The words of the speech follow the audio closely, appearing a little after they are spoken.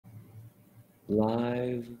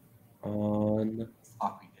live on.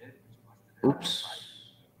 Oops.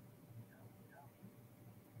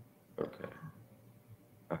 Okay.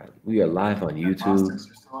 All right. We are live on YouTube.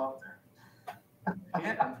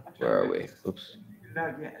 Where are we? Oops.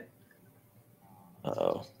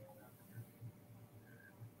 Uh-oh.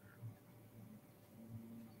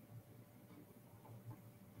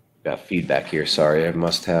 Got feedback here. Sorry, I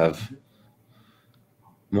must have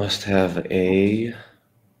a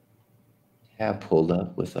tab pulled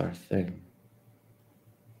up with our thing.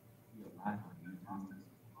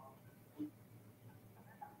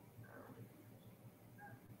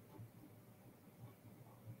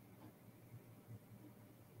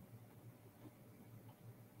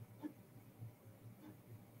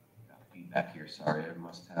 Got feedback here. Sorry, I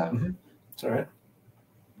must have. It's all right.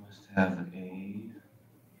 Must have a.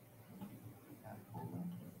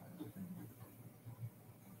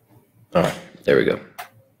 All right, there we go.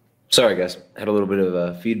 Sorry, guys. Had a little bit of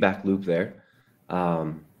a feedback loop there.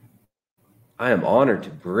 I am honored to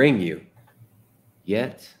bring you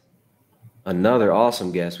yet another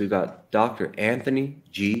awesome guest. We've got Dr. Anthony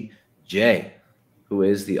G. J., who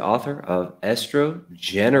is the author of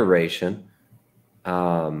ESTROGEneration.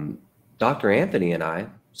 Dr. Anthony and I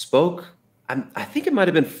spoke, I think it might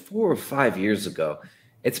have been 4 or 5 years ago.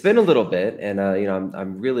 It's been a little bit, and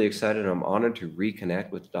I'm really excited. I'm honored to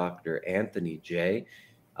reconnect with Dr. Anthony J.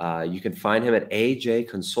 You can find him at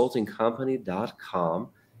ajconsultingcompany.com.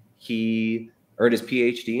 He earned his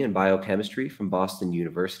PhD in biochemistry from Boston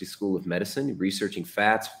University School of Medicine, researching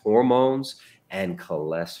fats, hormones, and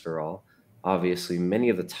cholesterol. Obviously, many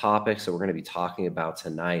of the topics that we're going to be talking about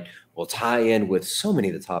tonight will tie in with so many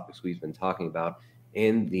of the topics we've been talking about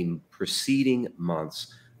in the preceding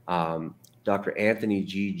months. Dr. Anthony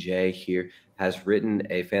G. J. here has written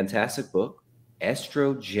a fantastic book,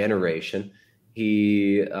 ESTROGEneration.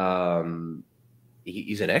 He's an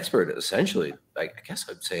expert, essentially. I guess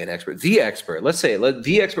I'd say an expert, the expert. Let's say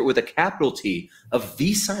the expert with a capital T of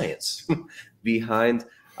the science behind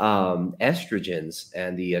estrogens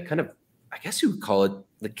and the kind of, I guess you would call it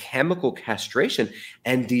the chemical castration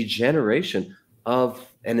and degeneration of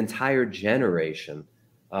an entire generation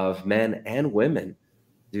of men and women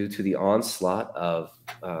due to the onslaught of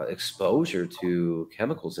exposure to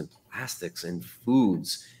chemicals and plastics and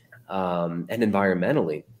foods and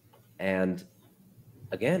environmentally. And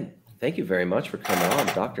again, thank you very much for coming on,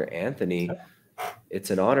 Dr. Anthony. It's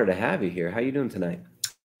an honor to have you here. How are you doing tonight?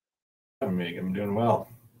 I'm doing well.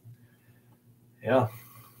 Yeah,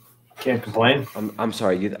 can't complain. I'm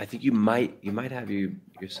sorry. I think you might have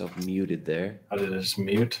yourself muted there. How did I just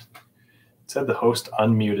mute? It said the host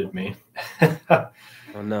unmuted me.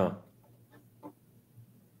 Oh no.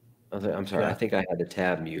 I'm sorry. Yeah. I think I had the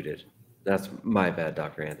tab muted. That's my bad,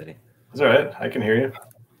 Dr. Anthony. It's all right. I can hear you.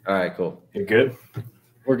 All right, cool. You're good?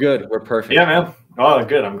 We're good. We're perfect. Yeah, man. Oh,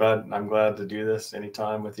 good. I'm glad to do this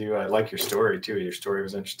anytime with you. I like your story too. Your story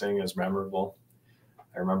was interesting. It was memorable.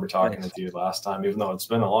 I remember talking with you last time, even though it's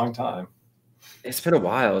been a long time. It's been a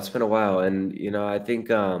while. And I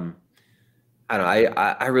think I don't know.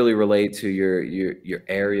 I really relate to your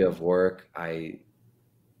area of work. I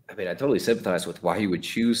totally sympathize with why you would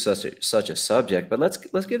choose such a subject. But let's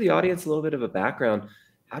give the audience a little bit of a background.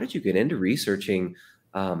 How did you get into researching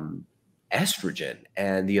estrogen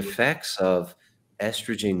and the effects of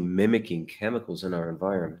estrogen mimicking chemicals in our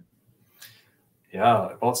environment?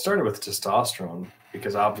 Yeah, well, it started with testosterone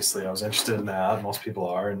because obviously I was interested in that. Most people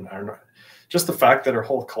are, and just the fact that our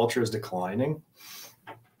whole culture is declining.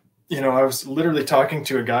 I was literally talking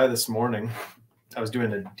to a guy this morning. I was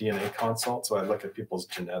doing a DNA consult, so I look at people's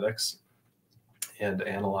genetics and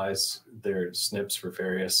analyze their SNPs for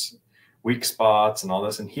various weak spots and all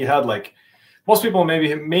this. And he had most people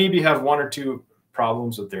maybe have 1 or 2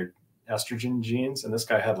 problems with their estrogen genes, and this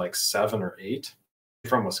guy had 7 or 8.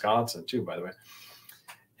 From Wisconsin too, by the way.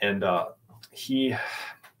 And he had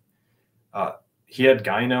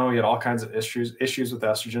gyno, he had all kinds of issues with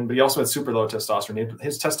estrogen, but he also had super low testosterone.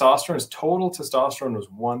 His total testosterone was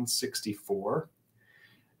 164.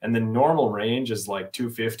 And the normal range is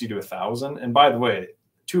 250 to 1,000. And by the way,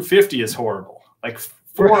 250 is horrible.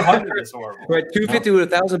 400 is horrible. Right, 250 to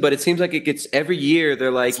 1,000, but it seems like it gets every year.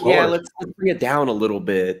 They're like, yeah, let's bring it down a little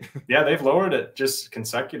bit. Yeah, they've lowered it just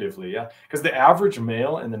consecutively. Yeah, because the average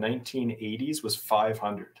male in the 1980s was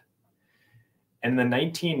 500. In the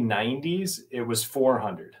 1990s, it was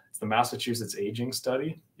 400. It's the Massachusetts aging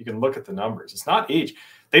study. You can look at the numbers. It's not age.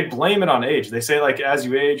 They blame it on age. They say as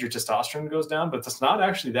you age, your testosterone goes down, but that's not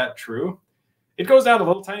actually that true. It goes down a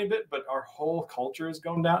little tiny bit, but our whole culture has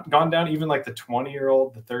gone down, even the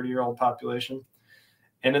 20-year-old, the 30-year-old population.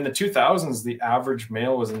 And in the 2000s, the average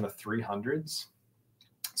male was in the 300s.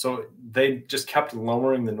 So they just kept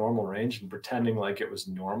lowering the normal range and pretending like it was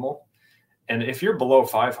normal. And if you're below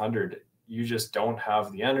 500, you just don't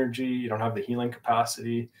have the energy, you don't have the healing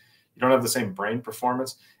capacity, you don't have the same brain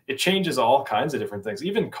performance. It changes all kinds of different things,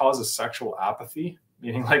 even causes sexual apathy,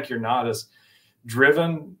 meaning like you're not as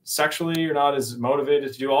driven sexually, you're not as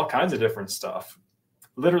motivated to do all kinds of different stuff.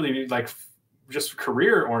 Literally, like just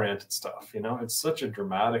career oriented stuff, you know. It's such a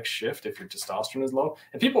dramatic shift if your testosterone is low.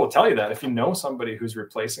 And people will tell you that if you know somebody who's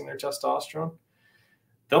replacing their testosterone,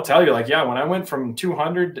 they'll tell you like, yeah, when I went from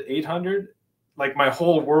 200 to 800, like my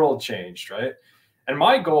whole world changed, right? And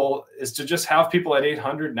my goal is to just have people at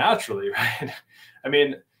 800 naturally, right? I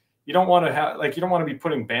mean, you don't want to have, like, you don't want to be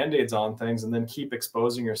putting band-aids on things and then keep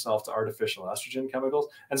exposing yourself to artificial estrogen chemicals.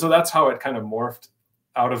 And so that's how it kind of morphed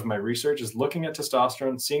out of my research, is looking at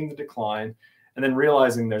testosterone, seeing the decline, and then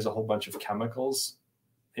realizing there's a whole bunch of chemicals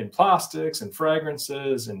in plastics and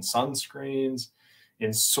fragrances and sunscreens,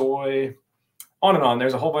 in soy, on and on.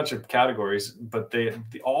 There's a whole bunch of categories, but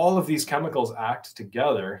all of these chemicals act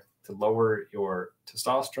together to lower your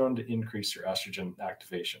testosterone, to increase your estrogen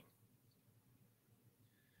activation.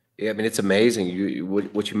 Yeah, I mean, it's amazing.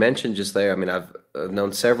 What you mentioned just there. I mean, I've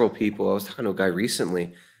known several people. I was talking to a guy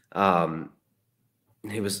recently.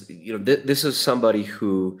 He was, this is somebody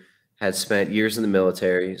who had spent years in the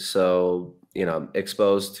military, so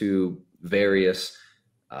exposed to various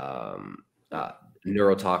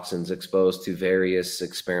neurotoxins, exposed to various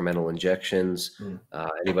experimental injections.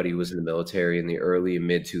 Anybody who was in the military in the early and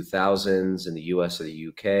mid 2000s in the US or the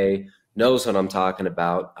UK knows what I'm talking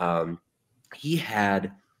about. He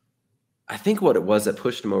had, I think what it was that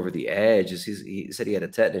pushed him over the edge is he said he had a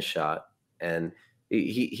tetanus shot, and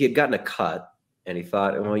he had gotten a cut, and he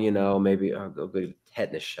thought, well, maybe I'll go get a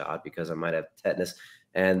tetanus shot because I might have tetanus.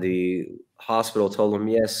 And the hospital told him,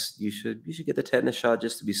 yes, you should get the tetanus shot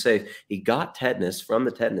just to be safe. He got tetanus from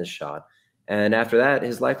the tetanus shot. And after that,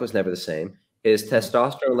 his life was never the same. His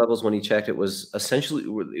testosterone levels, when he checked, it was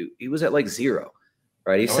essentially, he was at like 0,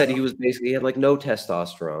 right? He said he had like no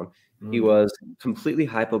testosterone. He was completely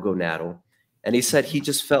hypogonadal. And he said he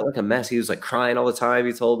just felt like a mess. He was like crying all the time,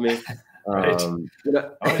 he told me. Right.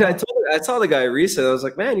 I saw the guy recently. I was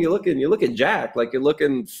like, man, you're looking jacked. Like, you're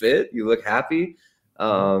looking fit. You look happy.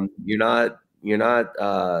 You're not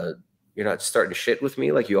starting to shit with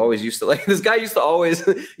me like you always used to. Like, this guy used to always,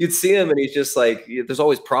 you'd see him and he's just like, there's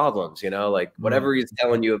always problems, like whatever he's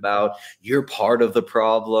telling you about, you're part of the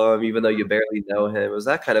problem, even though you barely know him. It was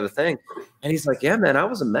that kind of a thing. And he's like, yeah, man, I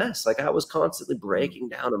was a mess. Like, I was constantly breaking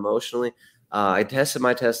down emotionally. I tested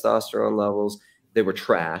my testosterone levels. They were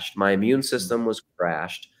trashed. My immune system was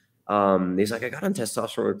crashed. He's like, I got on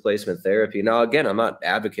testosterone replacement therapy. Now, again, I'm not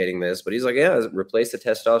advocating this, but he's like, yeah, I replaced the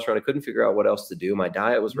testosterone. I couldn't figure out what else to do. My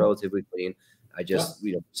diet was relatively clean. I just,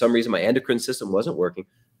 for some reason, my endocrine system wasn't working.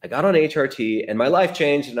 I got on HRT and my life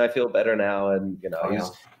changed and I feel better now. And,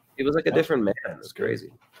 he was like a different man. It was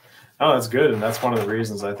crazy. Oh, that's good. And that's one of the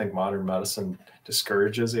reasons I think modern medicine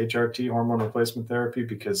discourages HRT, hormone replacement therapy,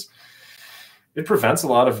 because it prevents a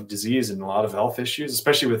lot of disease and a lot of health issues,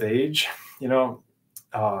 especially with age,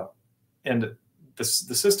 and the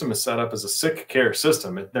system is set up as a sick care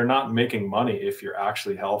system. They're not making money if you're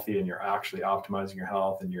actually healthy and you're actually optimizing your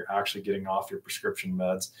health and you're actually getting off your prescription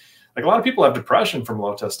meds. Like, a lot of people have depression from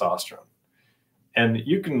low testosterone, and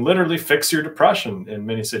you can literally fix your depression in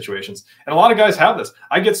many situations. And a lot of guys have this.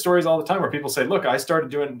 I get stories all the time where people say, look, I started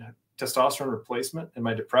doing testosterone replacement and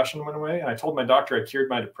my depression went away. And I told my doctor I cured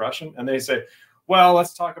my depression. And they say, well,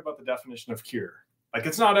 let's talk about the definition of cure. Like,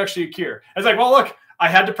 it's not actually a cure. It's like, well, look, I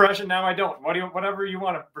had depression, now I don't. Whatever you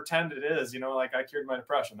want to pretend it is, like, I cured my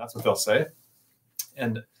depression. That's what they'll say.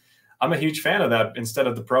 And I'm a huge fan of that. Instead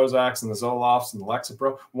of the Prozacs and the Zolofts and the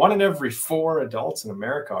Lexapro, 1 in every 4 adults in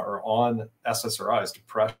America are on SSRIs,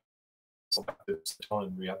 depression,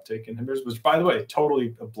 serotonin reuptake inhibitors, which, by the way,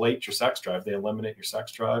 totally ablate your sex drive. They eliminate your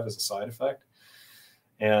sex drive as a side effect.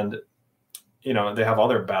 And they have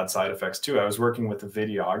other bad side effects too. I was working with a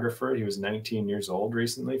videographer. He was 19 years old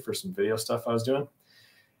recently for some video stuff I was doing.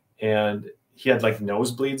 And he had like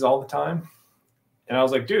nosebleeds all the time. And I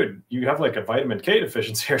was like, dude, you have like a vitamin K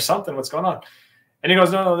deficiency or something. What's going on? And he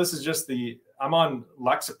goes, no, this is just I'm on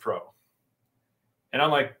Lexapro. And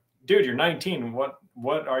I'm like, dude, you're 19.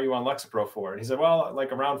 What are you on Lexapro for? And he said, well,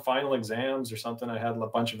 like around final exams or something, I had a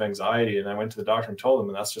bunch of anxiety, and I went to the doctor and told him,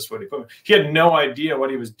 and that's just what he put me. He had no idea what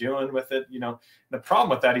he was doing with it. The problem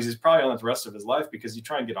with that is he's probably on it the rest of his life, because you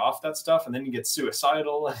try and get off that stuff and then you get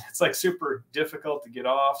suicidal. It's like super difficult to get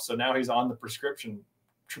off. So now he's on the prescription,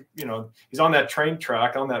 he's on that train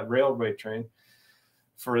track, on that railway train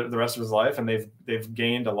for the rest of his life, and they've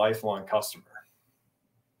gained a lifelong customer.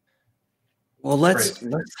 Well, let's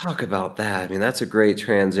talk about that. I mean, that's a great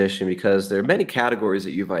transition because there are many categories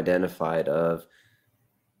that you've identified of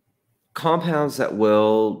compounds that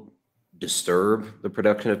will disturb the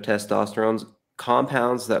production of testosterone,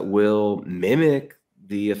 compounds that will mimic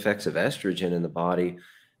the effects of estrogen in the body,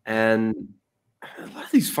 and a lot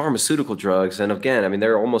of these pharmaceutical drugs. And again, I mean,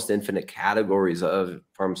 there are almost infinite categories of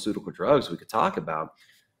pharmaceutical drugs we could talk about,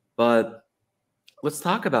 but let's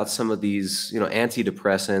talk about some of these,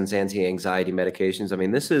 antidepressants, anti-anxiety medications. I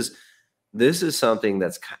mean, this is something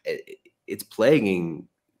that's it's plaguing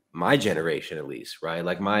my generation, at least, right?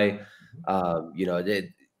 Like my,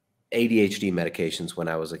 ADHD medications when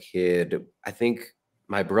I was a kid. I think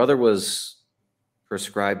my brother was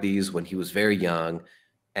prescribed these when he was very young,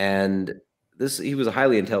 and he was a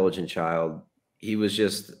highly intelligent child. He was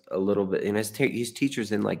just a little bit, and his teachers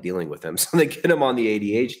didn't like dealing with him, so they get him on the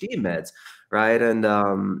ADHD meds, right? And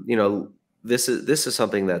this is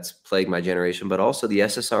something that's plagued my generation, but also the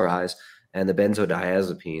SSRIs and the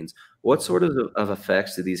benzodiazepines. What sort of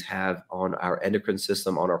effects do these have on our endocrine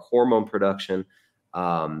system, on our hormone production?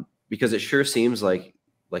 Because it sure seems like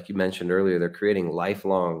you mentioned earlier, they're creating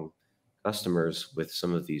lifelong customers with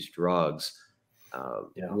some of these drugs.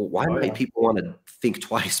 Why might people want to think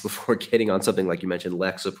twice before getting on something like you mentioned,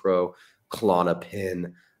 Lexapro,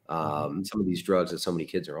 Klonopin, some of these drugs that so many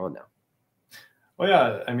kids are on now? Well,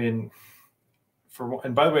 yeah, I mean,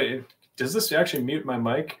 and by the way, does this actually mute my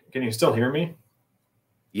mic? Can you still hear me?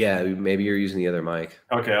 Yeah, maybe you're using the other mic.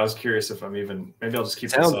 Okay, I was curious if I'm even. Maybe I'll just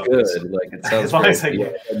keep. Sounds this up. Good. Like it sounds great. Yeah,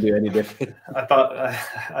 it doesn't do any different. I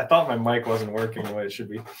thought my mic wasn't working the way it should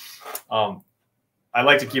be. I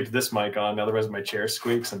like to keep this mic on, otherwise my chair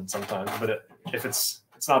squeaks, and sometimes. But if it's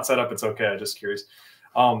not set up, it's okay. I'm just curious.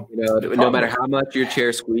 No matter how much your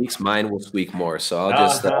chair squeaks, mine will squeak more. So I'll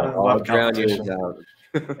just I'll drown you down.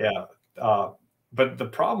 Yeah, but the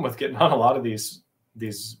problem with getting on a lot of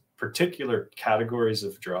these particular categories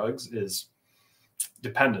of drugs is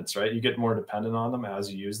dependence, right? You get more dependent on them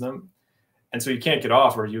as you use them, and so you can't get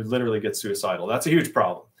off, or you literally get suicidal. That's a huge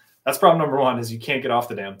problem. That's problem number one, is you can't get off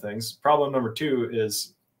the damn things. Problem number two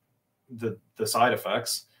is the side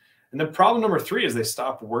effects. And then problem number three is they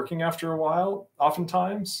stop working after a while.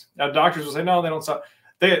 Oftentimes, now doctors will say, no, they don't stop.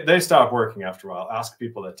 They stop working after a while. Ask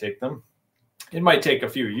people that take them. It might take a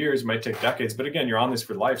few years, it might take decades, but again, you're on this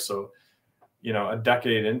for life. So, a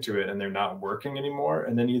decade into it and they're not working anymore.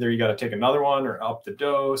 And then either you got to take another one or up the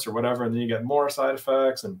dose or whatever. And then you get more side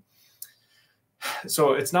effects. And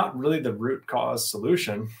so it's not really the root cause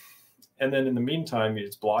solution. And then in the meantime,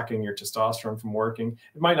 it's blocking your testosterone from working.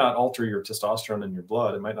 It might not alter your testosterone in your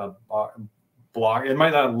blood. It might not it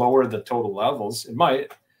might not lower the total levels. It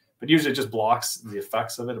might, but usually it just blocks the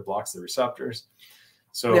effects of it. It blocks the receptors.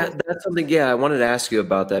 So yeah, that's something. Yeah, I wanted to ask you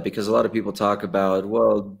about that because a lot of people talk about,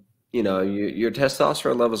 well, your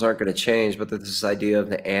testosterone levels aren't going to change, but there's this idea of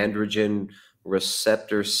the androgen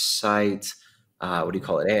receptor site. What do you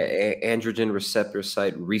call it? Androgen receptor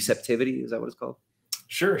site receptivity. Is that what it's called?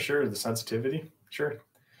 Sure. The sensitivity. Sure.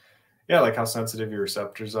 Yeah, like how sensitive your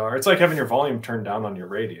receptors are. It's like having your volume turned down on your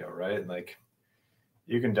radio, right? Like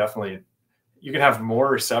you can have more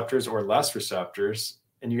receptors or less receptors,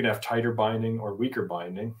 and you can have tighter binding or weaker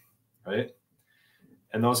binding, right?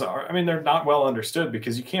 And those they're not well understood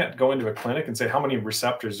because you can't go into a clinic and say, how many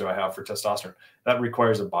receptors do I have for testosterone? That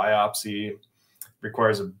requires a biopsy,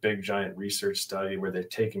 requires a big giant research study where they're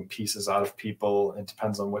taking pieces out of people. It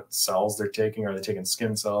depends on what cells they're taking. Are they taking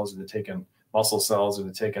skin cells? Are they taking muscle cells? Are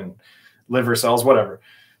they taking liver cells? Whatever.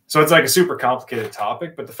 So it's like a super complicated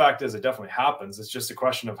topic, but the fact is it definitely happens. It's just a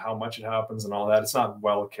question of how much it happens and all that. It's not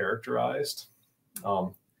well characterized.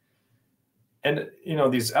 And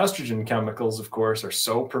these estrogen chemicals, of course, are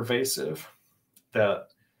so pervasive that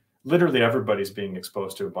literally everybody's being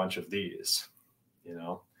exposed to a bunch of these,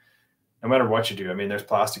 no matter what you do. I mean, there's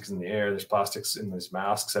plastics in the air, there's plastics in these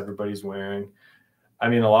masks everybody's wearing. I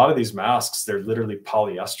mean, a lot of these masks, they're literally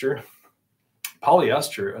polyester.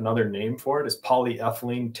 Polyester, another name for it is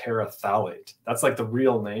polyethylene terephthalate. That's like the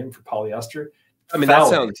real name for polyester. I mean, that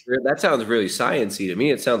sounds really sciencey to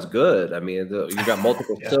me. It sounds good. I mean, you've got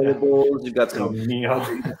multiple syllables. You've got some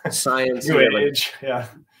science. New age,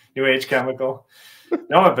 new age chemical.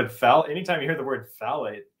 No, but anytime you hear the word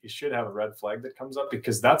phthalate, you should have a red flag that comes up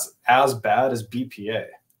because that's as bad as BPA.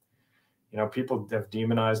 People have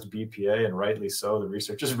demonized BPA, and rightly so. The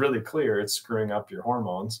research is really clear. It's screwing up your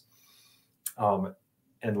hormones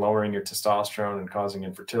and lowering your testosterone and causing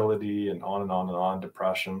infertility and on and on and on,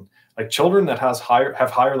 depression. Like children that have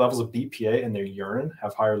higher levels of BPA in their urine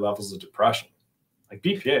have higher levels of depression. Like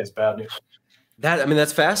BPA is bad news. I mean,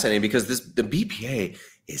 that's fascinating because the BPA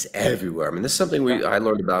is everywhere. I mean, this is something I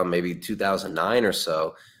learned about maybe 2009 or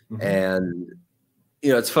so. Mm-hmm. And,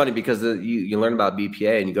 you know, it's funny because you learn about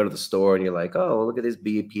BPA and you go to the store and you're like, oh, look at this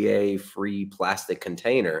BPA-free plastic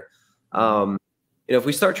container. Mm-hmm. You know, if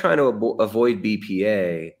we start trying to avoid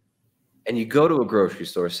BPA and you go to a grocery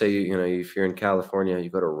store, say, you know, if you're in California, you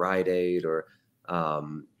go to Rite Aid or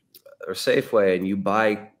Safeway and you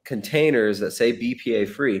buy containers that say BPA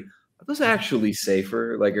free, are those actually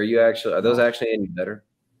safer? Like, are those actually any better?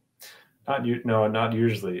 No, not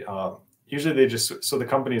usually. Usually so the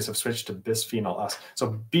companies have switched to bisphenol S.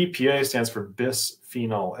 So BPA stands for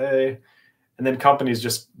bisphenol A, and then companies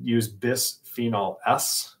just use bisphenol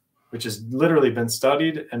S, which has literally been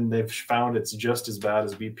studied, and they've found it's just as bad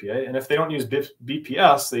as BPA. And if they don't use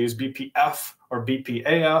BPS, they use BPF or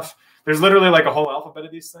BPAF. There's literally like a whole alphabet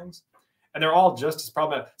of these things, and they're all just as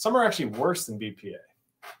problematic. Some are actually worse than BPA,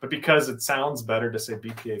 but because it sounds better to say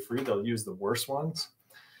BPA free, they'll use the worst ones.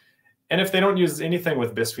 And if they don't use anything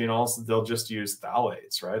with bisphenols, they'll just use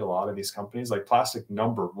phthalates, right? A lot of these companies, like plastic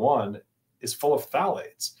 #1, is full of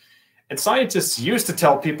phthalates. And scientists used to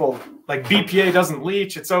tell people, like, BPA doesn't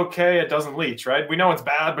leach, it's okay, it doesn't leach, right? We know it's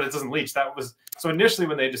bad, but it doesn't leach. So initially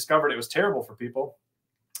when they discovered it was terrible for people.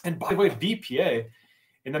 And by the way, BPA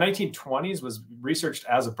in the 1920s was researched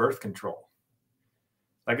as a birth control.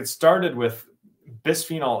 Like, it started with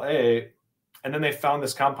bisphenol A, and then they found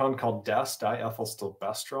this compound called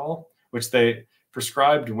diethylstilbestrol, which they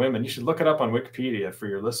prescribed women. You should look it up on Wikipedia for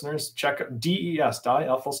your listeners. Check DES,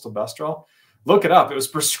 diethylstilbestrol. Look it up. It was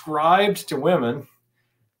prescribed to women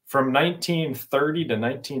from 1930 to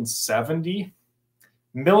 1970.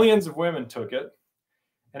 Millions of women took it,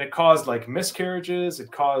 and it caused like miscarriages.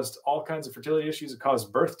 It caused all kinds of fertility issues. It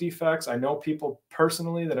caused birth defects. I know people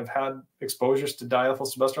personally that have had exposures to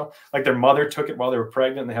diethylstilbestrol. Like, their mother took it while they were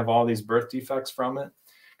pregnant, and they have all these birth defects from it.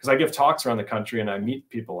 Because I give talks around the country and I meet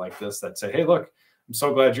people like this that say, hey, look, I'm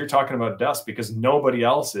so glad you're talking about DES because nobody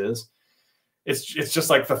else is. It's just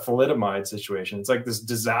like the thalidomide situation. It's like this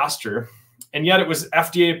disaster. And yet it was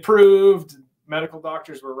FDA approved. Medical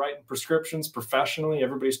doctors were writing prescriptions professionally.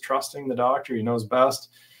 Everybody's trusting the doctor. He knows best.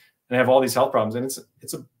 And they have all these health problems. And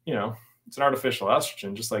it's an artificial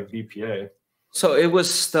estrogen, just like BPA. So it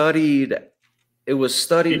was studied. It was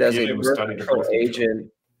studied as a birth control agent.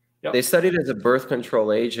 Yep. They studied it as a birth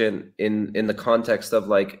control agent in the context of,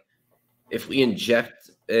 like, if we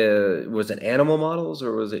inject, was it animal models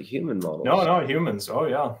or was it human models? No, humans. Oh,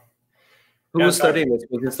 yeah. Who was studying this?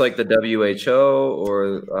 Was this like the WHO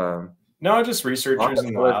or? No, just researchers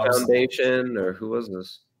in the labs. Foundation, or who was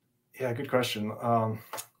this? Yeah, good question. Let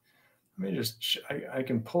me just, I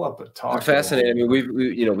can pull up a talk. It's fascinating. I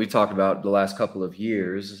mean, we've talked about the last couple of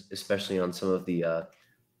years, especially on some of the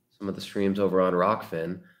streams over on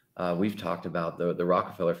Rockfin. We've talked about the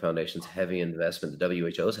Rockefeller Foundation's heavy investment,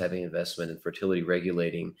 the WHO's heavy investment in fertility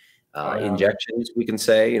regulating injections. We can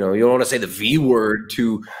say, you don't want to say the V word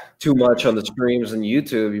too much on the streams and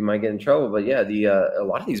YouTube. You might get in trouble. But yeah, a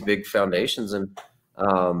lot of these big foundations and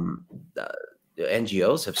the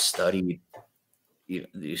NGOs have studied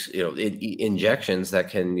these injections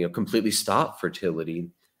that can completely stop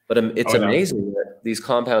fertility. But it's amazing that these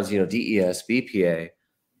compounds, DES, BPA.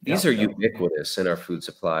 These are ubiquitous in our food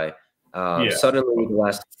supply. Suddenly, the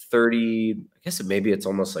last 30, I guess maybe it's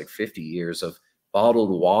almost like 50 years of bottled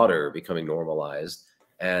water becoming normalized.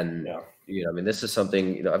 And I mean, this is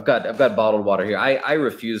something. I've got bottled water here. I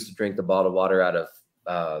refuse to drink the bottled water out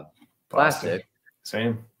of plastic.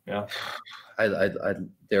 Same, yeah.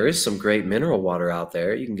 There is some great mineral water out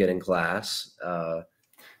there you can get in glass.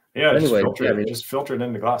 Anyway, just filter it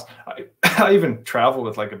into glass. I even travel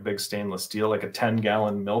with like a big stainless steel, like a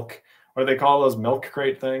 10-gallon milk, or they call those milk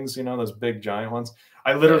crate things, those big giant ones.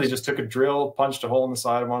 I literally just took a drill, punched a hole in the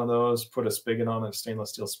side of one of those, put a spigot on it, a stainless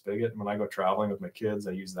steel spigot. And when I go traveling with my kids,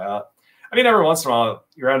 I use that. I mean, every once in a while,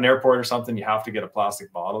 you're at an airport or something, you have to get a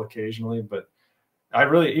plastic bottle occasionally, but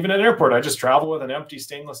even at an airport, I just travel with an empty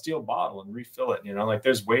stainless steel bottle and refill it. Like,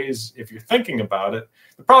 there's ways, if you're thinking about it.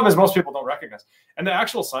 The problem is most people don't recognize. And the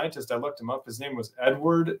actual scientist, I looked him up, his name was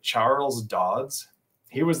Edward Charles Dodds.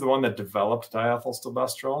 He was the one that developed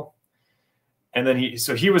diethylstilbestrol. And then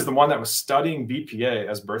he was the one that was studying BPA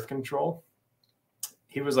as birth control.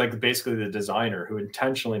 He was like basically the designer who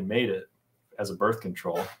intentionally made it as a birth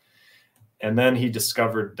control. And then he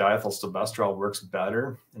discovered diethylstilbestrol works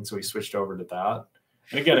better. And so he switched over to that.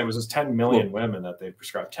 And again, it was just 10 million women that they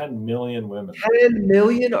prescribed. 10 million women. 10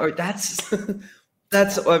 million? Or that's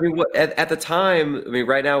I mean, at the time, I mean,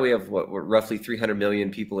 right now we have roughly 300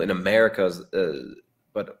 million people in America.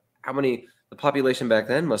 But how many, the population back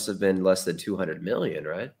then must have been less than 200 million,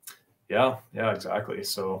 right? Yeah, yeah, exactly.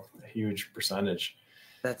 So a huge percentage.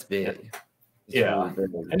 That's big. Yeah. Really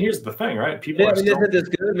big. And here's the thing, right? People Yeah, I are mean, still. isn't this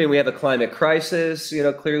good? I mean, we have a climate crisis. You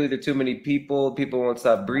know, clearly there are too many people. People won't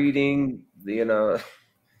stop breeding. You know,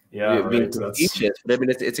 Yeah, being right. That's facetious, but I mean,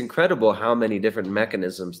 it's incredible how many different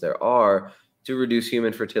mechanisms there are to reduce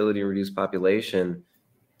human fertility and reduce population.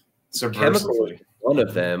 Chemical is subversively. one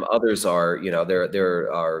of them. Others are, you know,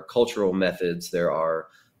 there are cultural methods. There are,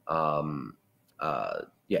 um,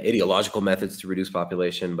 yeah, ideological methods to reduce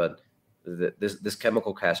population. But this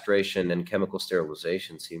chemical castration and chemical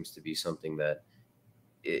sterilization seems to be something that,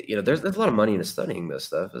 you know, there's a lot of money into studying this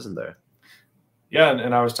stuff, isn't there? Yeah,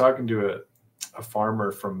 and I was talking to a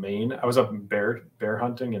farmer from Maine. I was up bear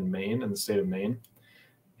hunting in Maine, in the state of Maine,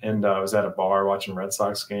 and I was at a bar watching Red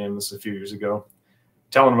Sox games a few years ago,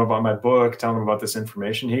 telling him about my book, telling him about this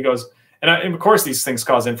information. He goes, and of course these things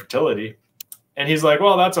cause infertility, and he's like,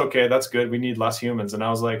 well, that's okay, that's good. We need less humans. And I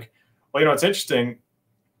was like, well, you know, it's interesting.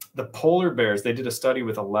 The polar bears, they did a study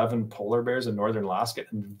with 11 polar bears in northern Alaska,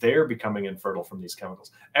 and they're becoming infertile from these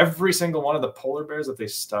chemicals. Every single one of the polar bears that they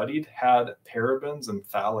studied had parabens and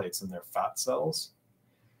phthalates in their fat cells.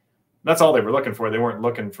 That's all they were looking for. They weren't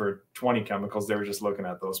looking for 20 chemicals. They were just looking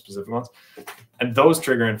at those specific ones. And those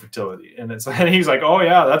trigger infertility. And he's like, oh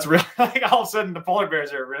yeah, that's really, like, all of a sudden the polar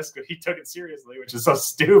bears are at risk, but he took it seriously, which is so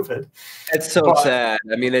stupid. It's so sad.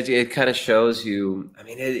 I mean, it kind of shows you, I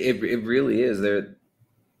mean, it really is there.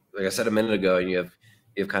 Like I said a minute ago, you have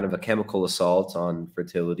kind of a chemical assault on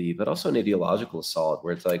fertility, but also an ideological assault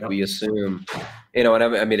where it's like, we assume, you know, and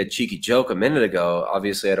I made a cheeky joke a minute ago.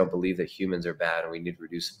 Obviously, I don't believe that humans are bad and we need to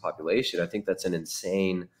reduce the population. I think that's an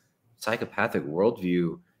insane psychopathic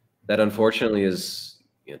worldview that unfortunately is,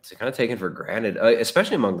 you know, it's kind of taken for granted,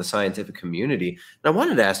 especially among the scientific community. And I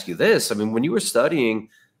wanted to ask you this. I mean, when you were studying,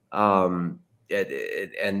 you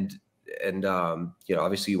know,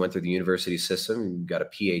 obviously you went through the university system and you got a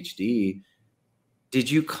PhD. Did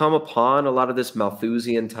you come upon a lot of this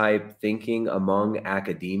Malthusian type thinking among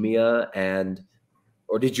academia,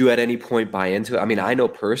 or did you at any point buy into it? I mean, I know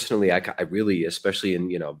personally, I really, especially in,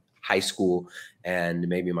 you know, high school and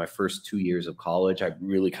maybe my first 2 years of college, I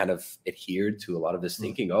really kind of adhered to a lot of this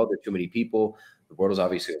thinking. Oh, there are too many people. The world is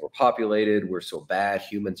obviously overpopulated. We're so bad.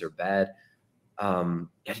 Humans are bad.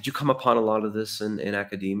 Yeah, did you come upon a lot of this in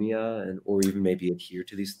academia, or even maybe adhere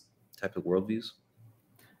to these type of worldviews?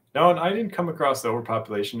 No, and I didn't come across the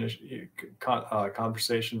overpopulation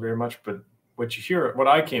conversation very much, but what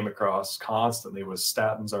I came across constantly was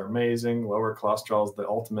statins are amazing, lower cholesterol is the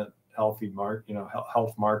ultimate healthy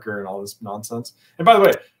health marker, and all this nonsense. And by the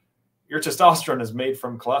way, your testosterone is made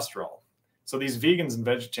from cholesterol. So these vegans and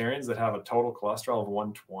vegetarians that have a total cholesterol of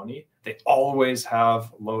 120, they always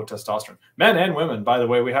have low testosterone. Men and women, by the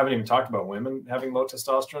way, we haven't even talked about women having low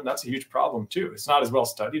testosterone. That's a huge problem too. It's not as well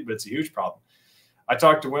studied, but it's a huge problem. I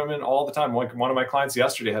talk to women all the time. Like one of my clients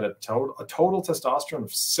yesterday had a total testosterone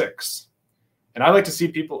of 6. And I like to see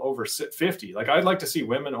people over 50. Like I'd like to see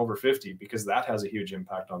women over 50 because that has a huge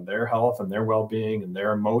impact on their health and their well-being and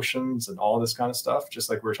their emotions and all this kind of stuff, just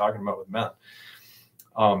like we're talking about with men.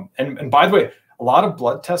 And by the way, a lot of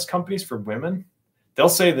blood test companies for women, they'll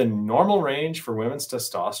say the normal range for women's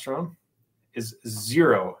testosterone is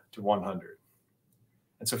 0 to 100.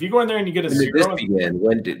 And so if you go in there and you get a 0,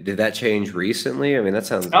 when did that change recently? I mean, that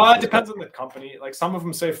sounds. It depends on the company. Like some of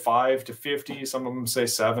them say 5 to 50, some of them say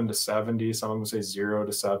 7 to 70, some of them say 0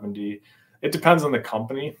 to 70. It depends on the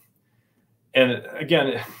company. And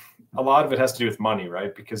again, a lot of it has to do with money,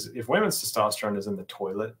 right? Because if women's testosterone is in the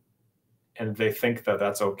toilet and they think that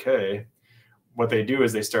that's okay, what they do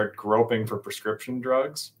is they start groping for prescription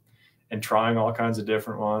drugs and trying all kinds of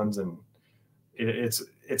different ones. And it's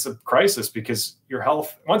a crisis because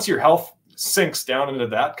once your health sinks down into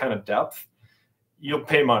that kind of depth, you'll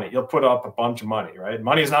pay money. You'll put up a bunch of money, right?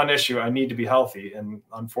 Money is not an issue. I need to be healthy. And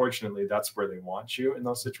unfortunately, that's where they want you in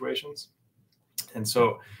those situations. And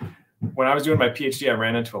so when I was doing my PhD, I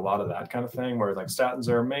ran into a lot of that kind of thing where like statins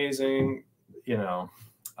are amazing, you know,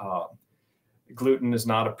 gluten is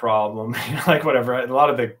not a problem, like whatever. A lot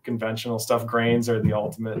of the conventional stuff, grains are the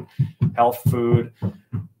ultimate health food.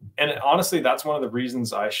 And honestly, that's one of the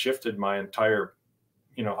reasons I shifted my entire,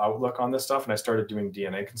 you know, outlook on this stuff. And I started doing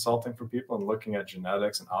DNA consulting for people and looking at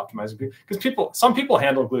genetics and optimizing people. Because some people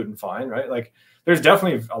handle gluten fine, right? Like there's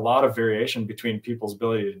definitely a lot of variation between people's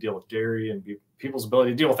ability to deal with dairy and people's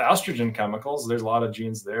ability to deal with estrogen chemicals. There's a lot of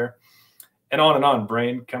genes there, and on,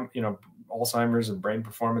 brain, Alzheimer's and brain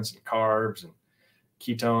performance and carbs and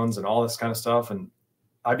ketones and all this kind of stuff. And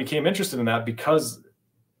I became interested in that because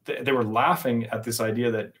they were laughing at this idea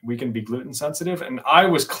that we can be gluten sensitive. And I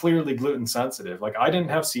was clearly gluten sensitive. Like I didn't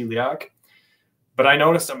have celiac, But I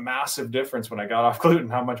noticed a massive difference when I got off gluten,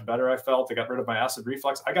 how much better I felt. I got rid of my acid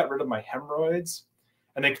reflux. I got rid of my hemorrhoids.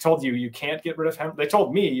 And they told you can't get rid of they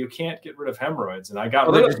told me you can't get rid of hemorrhoids, and I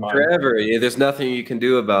got rid of mine forever. Yeah, there's nothing you can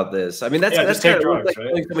do about this. I mean, that's kind of drugs, like right?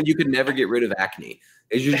 telling someone you could never get rid of acne.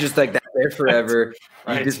 Is you're just like that there forever.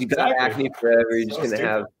 Right. You got acne forever. You're just gonna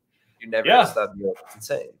have. You're never gonna stop doing it. It's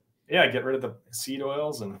insane. Yeah, get rid of the seed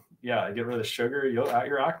oils, and get rid of the sugar.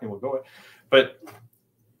 Your acne will go away. But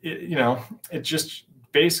it just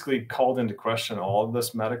basically called into question all of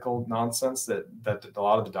this medical nonsense that a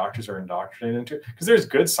lot of the doctors are indoctrinated into, because there's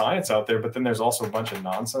good science out there, but then there's also a bunch of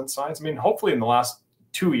nonsense science. I mean, hopefully in the last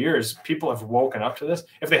 2 years, people have woken up to this.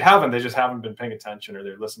 If they haven't, they just haven't been paying attention, or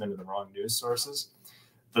they're listening to the wrong news sources.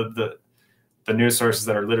 The news sources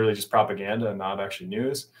that are literally just propaganda and not actually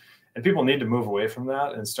news. And people need to move away from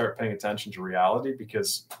that and start paying attention to reality,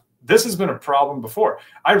 because this has been a problem before.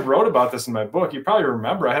 I wrote about this in my book. You probably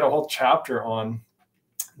remember I had a whole chapter on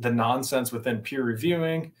the nonsense within peer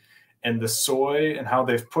reviewing and the soy, and how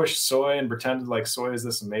they've pushed soy and pretended like soy is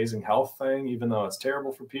this amazing health thing, even though it's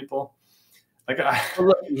terrible for people. Like,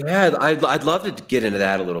 I'd love to get into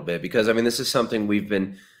that a little bit, because I mean, this is something we've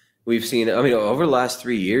seen. I mean, over the last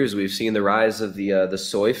 3 years, we've seen the rise of the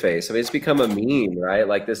soy face. I mean, it's become a meme, right?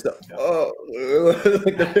 Like this.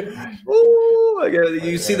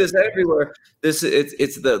 You see this everywhere. It's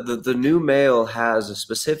the new male has a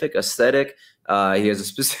specific aesthetic. He has a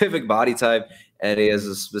specific body type, and he has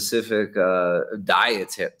a specific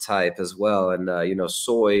diet type as well. And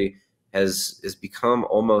soy has become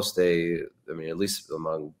almost at least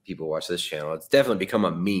among people who watch this channel, it's definitely become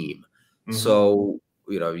a meme. Mm-hmm. So,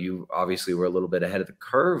 you obviously were a little bit ahead of the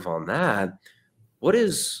curve on that. What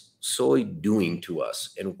is soy doing to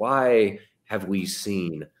us, and why have we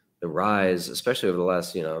seen the rise, especially over the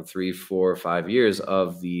last 3, 4, 5 years,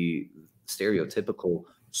 of the stereotypical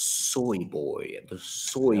soy boy and the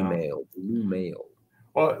soy male, the new male?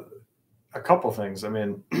 Well, a couple things. I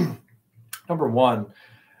mean, number one,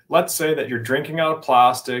 let's say that you're drinking out of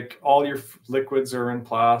plastic, all your liquids are in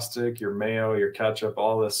plastic, your mayo, your ketchup,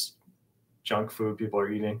 all this junk food people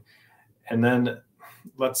are eating. And then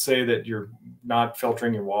let's say that you're not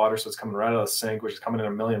filtering your water, so it's coming right out of the sink, which is coming in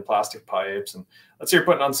a million plastic pipes. And let's say you're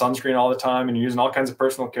putting on sunscreen all the time, and you're using all kinds of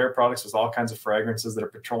personal care products with all kinds of fragrances that are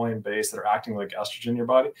petroleum based, that are acting like estrogen in your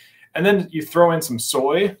body. And then you throw in some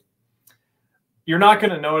soy, you're not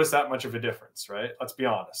going to notice that much of a difference, right? Let's be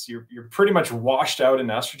honest. You're pretty much washed out in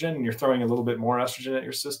estrogen, and you're throwing a little bit more estrogen at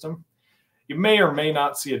your system. You may or may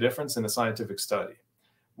not see a difference in a scientific study.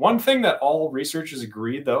 One thing that all researchers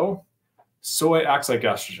agree, though, soy acts like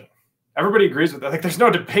estrogen. Everybody agrees with that. Like, there's no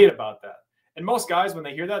debate about that. And most guys, when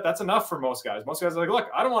they hear that, that's enough for most guys. Most guys are like, look,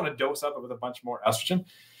 I don't want to dose up with a bunch more estrogen.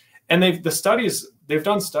 And they've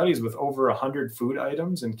done studies with over 100 food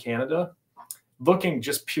items in Canada, looking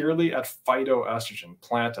just purely at phytoestrogen,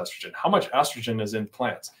 plant estrogen. How much estrogen is in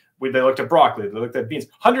plants? They looked at broccoli, they looked at beans,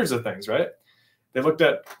 hundreds of things, right? They looked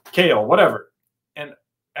at kale, whatever. And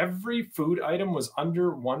every food item was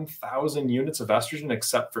under 1,000 units of estrogen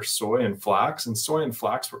except for soy and flax. And soy and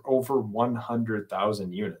flax were over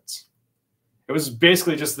 100,000 units. It was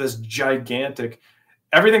basically just this gigantic,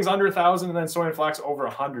 everything's under 1,000, and then soy and flax over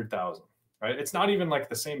 100,000, right? It's not even like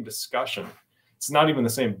the same discussion. It's not even the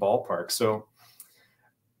same ballpark. So,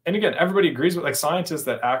 and again, everybody agrees with, like, scientists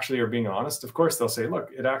that actually are being honest. Of course, they'll say, look,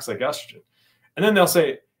 it acts like estrogen. And then they'll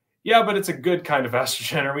say, yeah, but it's a good kind of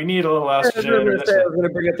estrogen, or we need a little estrogen. I was going to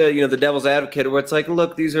bring up the devil's advocate, where it's like,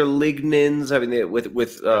 look, these are lignins. I mean,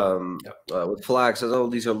 with flax, says, oh,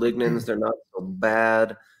 these are lignins. They're not so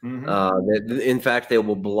bad. Mm-hmm. In fact, they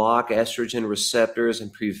will block estrogen receptors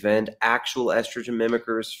and prevent actual estrogen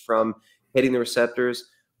mimickers from hitting the receptors.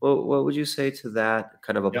 Well, what would you say to that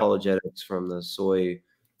kind of apologetics from the soy?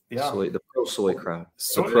 The pro soy crowd.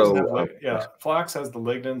 Flax has the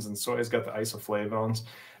lignins, and soy's got the isoflavones.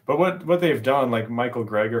 But what they've done, like Michael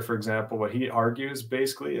Greger, for example, what he argues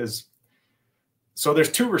basically is, so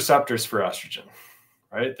there's two receptors for estrogen,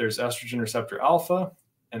 right? There's estrogen receptor alpha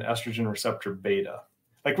and estrogen receptor beta.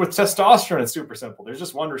 Like with testosterone, it's super simple. There's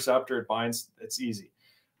just one receptor, it binds, it's easy.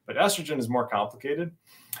 But estrogen is more complicated.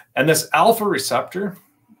 And this alpha receptor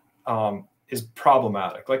is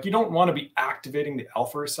problematic. Like, you don't want to be activating the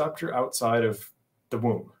alpha receptor outside of the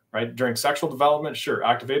womb, right? During sexual development, sure,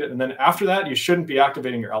 activate it. And then after that, you shouldn't be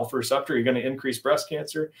activating your alpha receptor. You're going to increase breast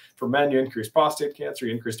cancer. For men, you increase prostate cancer,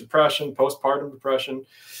 you increase depression, postpartum depression,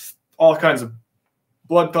 all kinds of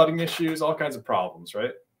blood clotting issues, all kinds of problems,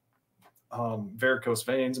 right? Varicose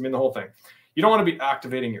veins, I mean, the whole thing. You don't want to be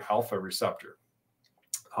activating your alpha receptor.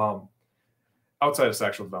 outside of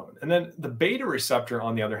sexual development. And then the beta receptor,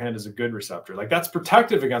 on the other hand, is a good receptor. Like that's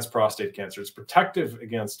protective against prostate cancer. It's protective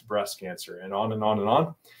against breast cancer, and on and on and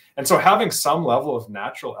on. And so having some level of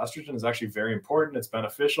natural estrogen is actually very important. It's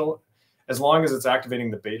beneficial as long as it's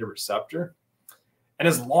activating the beta receptor. And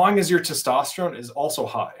as long as your testosterone is also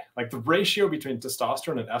high, like the ratio between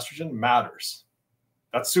testosterone and estrogen matters.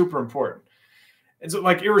 That's super important. And so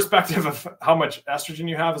like irrespective of how much estrogen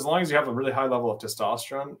you have, as long as you have a really high level of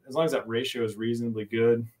testosterone, as long as that ratio is reasonably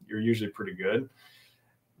good, you're usually pretty good.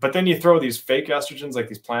 But then you throw these fake estrogens, like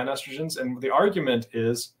these plant estrogens, and the argument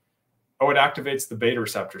is, oh, it activates the beta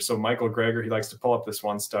receptor. So Michael Greger, he likes to pull up this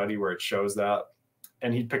one study where it shows that,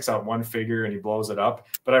 and he picks out one figure and he blows it up.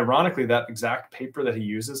 But ironically, that exact paper that he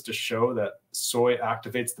uses to show that soy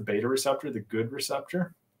activates the beta receptor, the good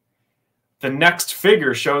receptor, the next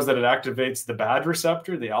figure shows that it activates the bad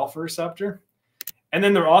receptor, the alpha receptor. And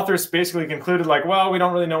then the authors basically concluded like, well, we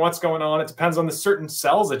don't really know what's going on. It depends on the certain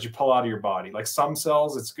cells that you pull out of your body. Like some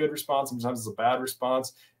cells, it's a good response. Sometimes it's a bad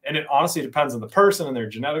response. And it honestly depends on the person and their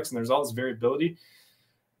genetics, and there's all this variability.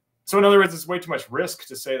 So in other words, it's way too much risk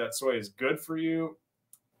to say that soy is good for you,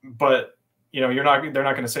 but you know, they're not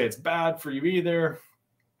going to say it's bad for you either.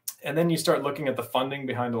 And then you start looking at the funding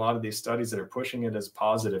behind a lot of these studies that are pushing it as a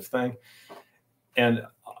positive thing. And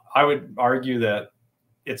I would argue that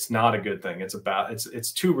it's not a good thing.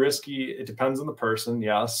 It's too risky. It depends on the person.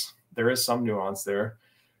 Yes, there is some nuance there.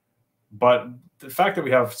 But the fact that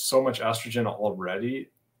we have so much estrogen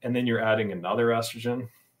already, and then you're adding another estrogen,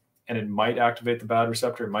 and it might activate the bad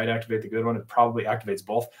receptor, it might activate the good one, it probably activates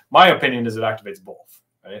both. My opinion is it activates both,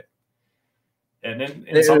 right? And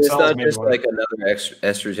in some It's cells, not maybe just like another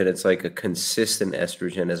estrogen. It's like a consistent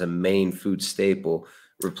estrogen as a main food staple,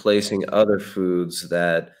 replacing other foods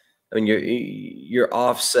that, I mean, you're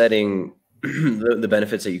offsetting the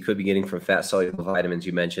benefits that you could be getting from fat soluble vitamins.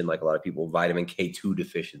 You mentioned like a lot of people, vitamin K2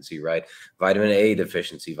 deficiency, right? Vitamin A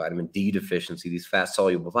deficiency, vitamin D deficiency, these fat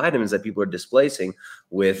soluble vitamins that people are displacing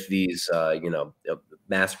with these,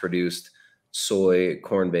 mass produced soy,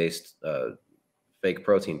 corn-based, fake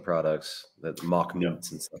protein products, that mock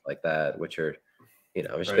meats and stuff like that, which are,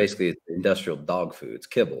 it's right. basically industrial dog food. It's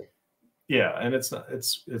kibble. Yeah, and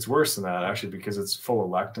it's worse than that actually, because it's full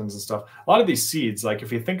of lectins and stuff. A lot of these seeds, like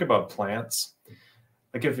if you think about plants,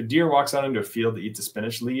 like if a deer walks out into a field to eat the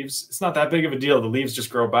spinach leaves, it's not that big of a deal. The leaves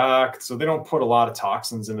just grow back, so they don't put a lot of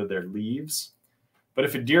toxins into their leaves. But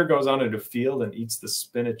if a deer goes out into a field and eats the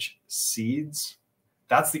spinach seeds,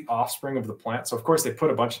 that's the offspring of the plant. So of course they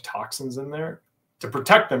put a bunch of toxins in there to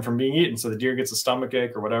protect them from being eaten. So the deer gets a stomach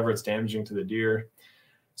ache or whatever, it's damaging to the deer.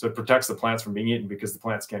 So it protects the plants from being eaten because the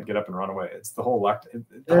plants can't get up and run away. It's the whole lectin.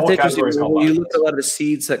 The whole category is called lectins. You look at a lot of the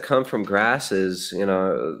seeds that come from grasses,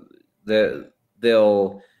 they'll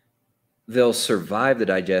survive the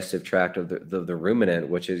digestive tract of the ruminant,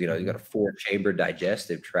 which is, you got a 4-chamber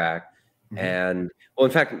digestive tract. Mm-hmm. And well,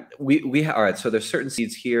 in fact, we all right. So there's certain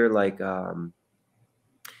seeds here, like,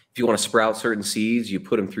 if you want to sprout certain seeds, you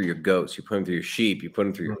put them through your goats, you put them through your sheep, you put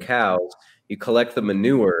them through your cows, you collect the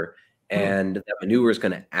manure, and that manure is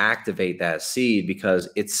going to activate that seed because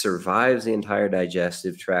it survives the entire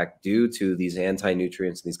digestive tract due to these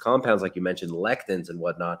anti-nutrients and these compounds, like you mentioned, lectins and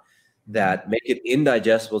whatnot, that make it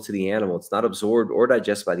indigestible to the animal. It's not absorbed or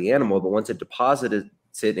digested by the animal, but once it deposits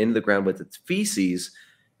it into the ground with its feces,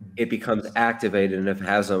 it becomes activated, and if it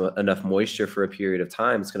has enough moisture for a period of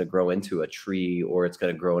time, it's going to grow into a tree, or it's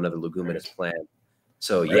going to grow another leguminous plant.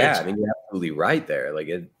 So yeah, I mean, you're absolutely right there. Like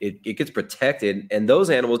it gets protected, and those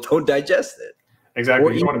animals don't digest it.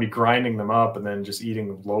 Exactly. You don't want to be grinding them up and then just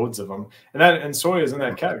eating loads of them. And soy is in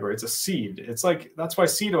that category. It's a seed. It's like, that's why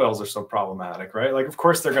seed oils are so problematic, right? Like, of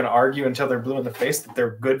course, they're going to argue until they're blue in the face that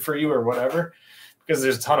they're good for you or whatever, because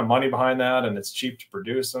there's a ton of money behind that and it's cheap to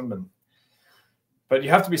produce them. But you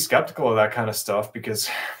have to be skeptical of that kind of stuff because,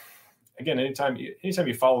 again, anytime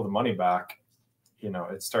you follow the money back,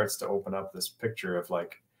 it starts to open up this picture of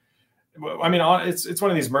like, I mean, it's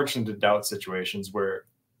one of these merchant of doubt situations where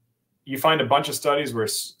you find a bunch of studies where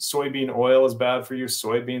soybean oil is bad for you,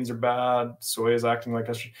 soybeans are bad, soy is acting like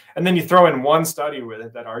estrogen, and then you throw in one study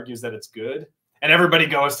that argues that it's good, and everybody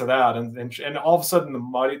goes to that, and all of a sudden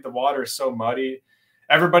the water is so muddy,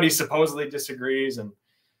 everybody supposedly disagrees, and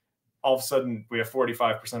all of a sudden we have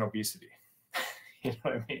 45% obesity. You know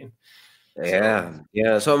what I mean?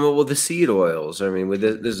 Yeah. So I mean, well, the seed oils, I mean,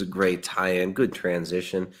 this is a great tie-in, good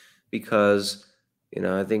transition, because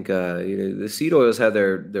I think the seed oils have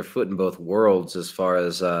their foot in both worlds as far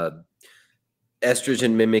as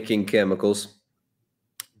estrogen mimicking chemicals,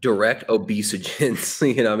 direct obesogens.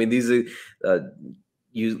 I mean, these are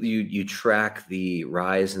you track the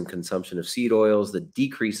rise in consumption of seed oils, the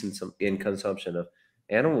decrease in consumption of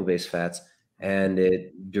animal-based fats, and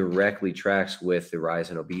it directly tracks with the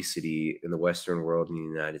rise in obesity in the Western world and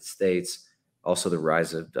the United States, also the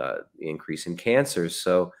rise of the increase in cancers.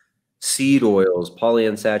 So seed oils,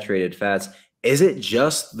 polyunsaturated fats, is it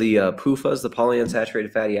just the PUFAs, the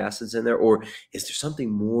polyunsaturated fatty acids in there, or is there something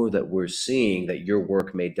more that we're seeing that your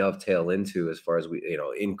work may dovetail into as far as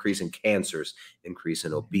increase in cancers, increase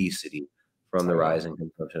in obesity from the rise in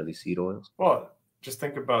consumption of these seed oils? Well, just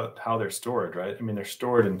think about how they're stored, right? I mean, they're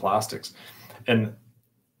stored in plastics, and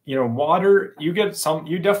water, you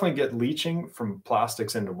definitely get leaching from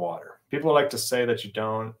plastics into water. People like to say that you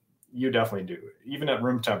don't. You definitely do, even at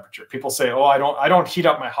room temperature. People say, oh, I don't heat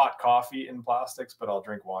up my hot coffee in plastics, but I'll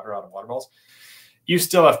drink water out of water bottles. You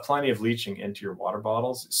still have plenty of leaching into your water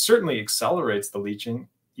bottles. It certainly accelerates the leaching.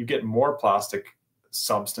 You get more plastic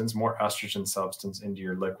substance, more estrogen substance into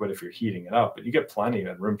your liquid if you're heating it up, but you get plenty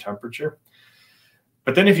at room temperature.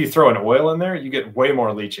 But then if you throw an oil in there, you get way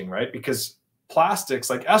more leaching, right? Because plastics,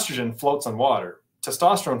 like estrogen, floats on water.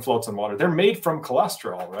 Testosterone floats on water. They're made from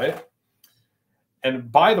cholesterol, right?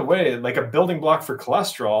 And by the way, like a building block for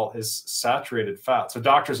cholesterol is saturated fat. So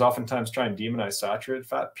doctors oftentimes try and demonize saturated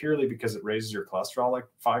fat purely because it raises your cholesterol like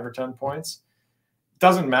 5 or 10 points. It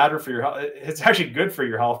doesn't matter for your health. It's actually good for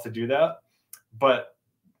your health to do that. But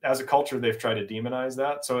as a culture, they've tried to demonize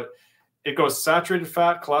that. So it goes saturated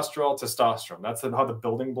fat, cholesterol, testosterone. That's how the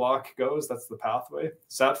building block goes. That's the pathway.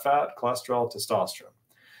 Sat fat, cholesterol, testosterone.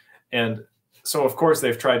 And so, of course,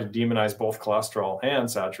 they've tried to demonize both cholesterol and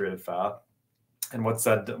saturated fat. And what's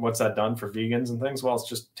that done for vegans and things? Well, it's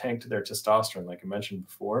just tanked their testosterone, like I mentioned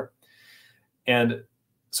before. And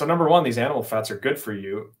so number one, these animal fats are good for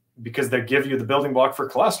you because they give you the building block for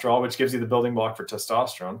cholesterol, which gives you the building block for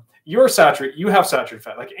testosterone. You have saturated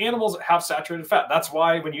fat. Like animals have saturated fat. That's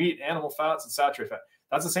why when you eat animal fats, it's saturated fat.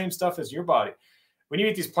 That's the same stuff as your body. When you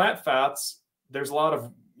eat these plant fats, there's a lot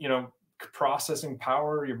of, processing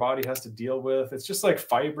power your body has to deal with. It's just like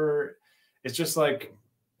fiber. It's just like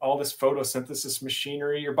all this photosynthesis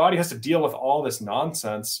machinery. Your body has to deal with all this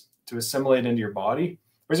nonsense to assimilate into your body.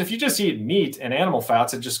 Whereas if you just eat meat and animal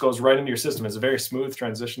fats, it just goes right into your system. It's a very smooth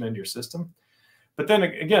transition into your system. But then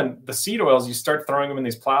again, the seed oils, you start throwing them in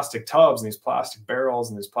these plastic tubs and these plastic barrels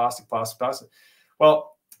and these plastic.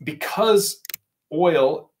 Well, because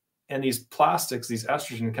oil and these plastics, these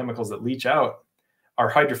estrogen chemicals that leach out are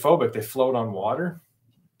hydrophobic, they float on water.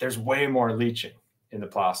 There's way more leaching in the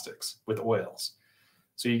plastics with oils.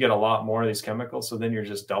 So you get a lot more of these chemicals. So then you're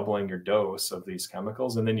just doubling your dose of these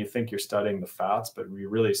chemicals. And then you think you're studying the fats, but you're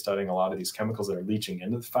really studying a lot of these chemicals that are leaching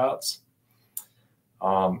into the fats.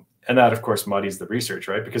 And that, of course, muddies the research,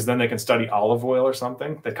 right? Because then they can study olive oil or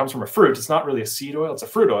something that comes from a fruit. It's not really a seed oil, it's a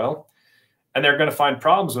fruit oil. And they're going to find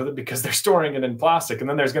problems with it because they're storing it in plastic. And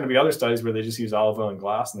then there's going to be other studies where they just use olive oil and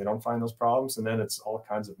glass and they don't find those problems. And then it's all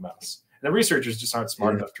kinds of mess. And the researchers just aren't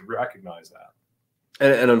smart enough to recognize that.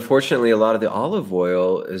 And unfortunately, a lot of the olive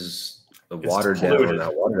oil is watered down or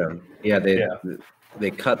not watered down. Yeah, they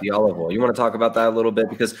cut the olive oil. You want to talk about that a little bit?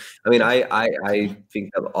 Because I mean, I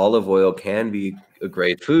think that olive oil can be a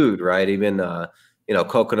great food, right? Even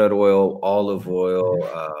coconut oil, olive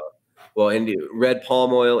oil, and red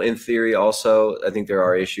palm oil. In theory, also, I think there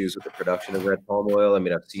are issues with the production of red palm oil. I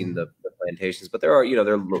mean, I've seen the plantations, but there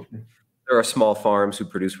are small farms who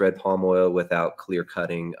produce red palm oil without clear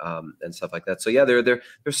cutting and stuff like that. So yeah, there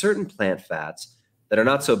are certain plant fats that are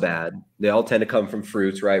not so bad. They all tend to come from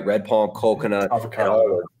fruits, right? Red palm, coconut,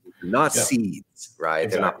 avocado, not seeds, right? Exactly.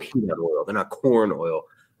 They're not peanut oil. They're not corn oil.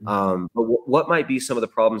 But what might be some of the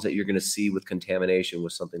problems that you're going to see with contamination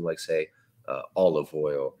with something like, say, olive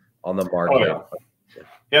oil on the market? Oh,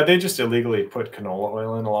 yeah, they just illegally put canola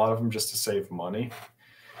oil in a lot of them just to save money.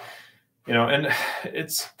 And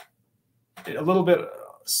it's a little bit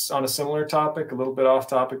on a similar topic, a little bit off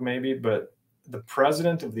topic maybe, but the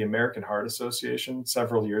president of the American Heart Association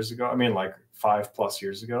several years ago, I mean like 5+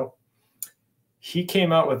 years ago, he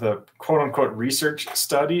came out with a quote unquote research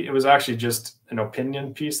study. It was actually just an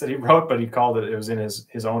opinion piece that he wrote, but he called it was in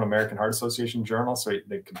his own American Heart Association journal. So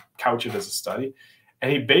they could couch it as a study.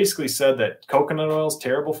 And he basically said that coconut oil is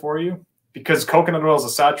terrible for you because coconut oil is a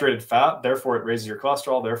saturated fat. Therefore it raises your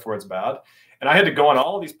cholesterol. Therefore it's bad. And I had to go on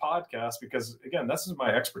all of these podcasts because, again, this is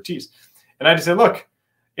my expertise. And I had to say, look,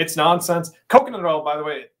 it's nonsense. Coconut oil, by the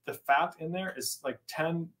way, the fat in there is like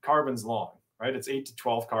 10 carbons long, right? It's 8 to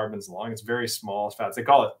 12 carbons long. It's very small fats. They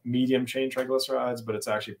call it medium chain triglycerides, but it's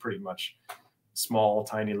actually pretty much small,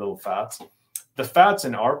 tiny little fats. The fats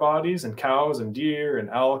in our bodies and cows and deer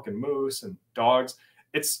and elk and moose and dogs,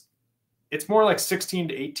 it's more like 16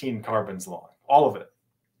 to 18 carbons long, all of it.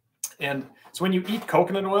 And so when you eat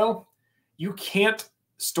coconut oil, you can't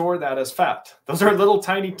store that as fat. Those are little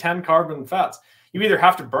tiny 10 carbon fats. You either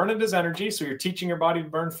have to burn it as energy, so you're teaching your body to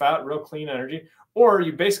burn fat, real clean energy, or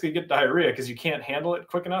you basically get diarrhea because you can't handle it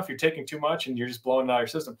quick enough. You're taking too much and you're just blowing it out of your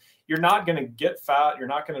system. You're not going to get fat. You're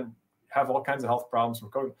not going to have all kinds of health problems from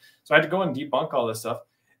coconut. So I had to go and debunk all this stuff.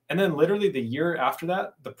 And then literally the year after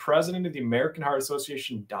that, the president of the American Heart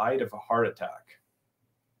Association died of a heart attack.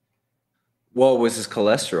 What was his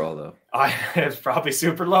cholesterol, though? It's probably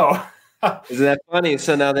super low. Isn't that funny?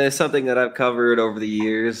 So now there's something that I've covered over the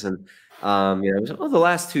years, and the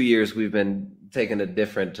last 2 years we've been taking a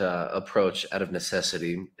different approach out of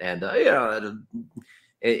necessity, and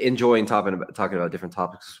enjoying talking about different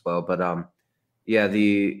topics as well. But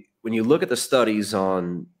when you look at the studies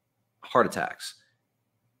on heart attacks,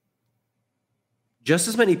 just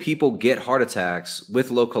as many people get heart attacks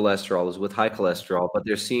with low cholesterol as with high cholesterol, but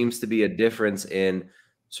there seems to be a difference in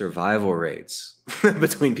survival rates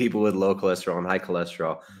between people with low cholesterol and high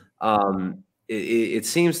cholesterol. It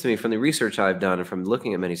seems to me from the research I've done and from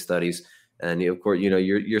looking at many studies, and of course,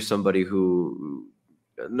 you're somebody who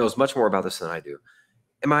knows much more about this than I do.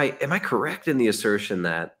 Am I correct in the assertion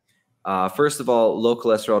that first of all, low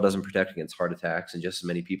cholesterol doesn't protect against heart attacks, and just as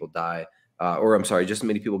many people die? Just as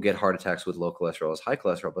many people get heart attacks with low cholesterol as high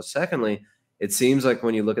cholesterol. But secondly, it seems like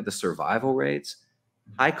when you look at the survival rates,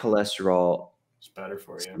 high cholesterol is better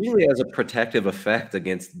for you. Really has a protective effect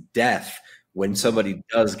against death when somebody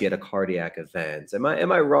does get a cardiac event. Am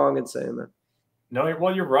I wrong in saying that? No,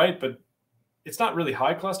 well, you're right, but it's not really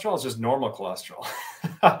high cholesterol. It's just normal cholesterol.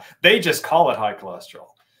 They just call it high cholesterol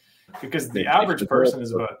because the average person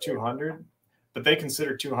is about 200, but they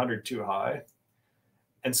consider 200 too high.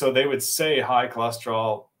 And so they would say high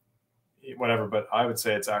cholesterol, whatever, but I would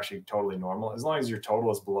say it's actually totally normal. As long as your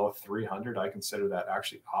total is below 300, I consider that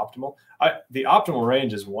actually optimal. The optimal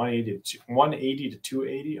range is 180 to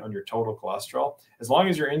 280 on your total cholesterol. As long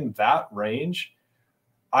as you're in that range,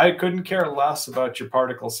 I couldn't care less about your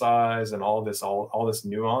particle size and all this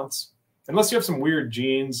nuance. Unless you have some weird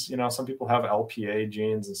genes, some people have LPA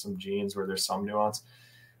genes and some genes where there's some nuance.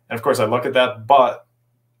 And of course I look at that, but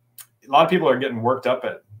a lot of people are getting worked up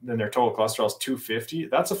at then their total cholesterol is 250.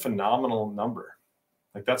 That's a phenomenal number.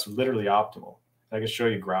 Like that's literally optimal. I can show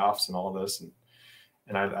you graphs and all this.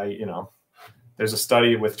 And I there's a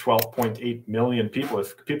study with 12.8 million people.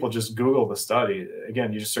 If people just Google the study,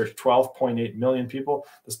 again, you just search 12.8 million people.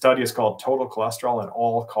 The study is called Total Cholesterol and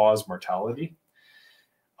All-Cause Mortality.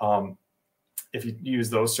 If you use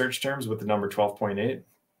those search terms with the number 12.8,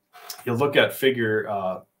 you'll look at figure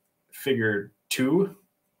 2.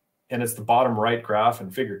 And it's the bottom right graph in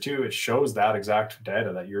figure 2. It shows that exact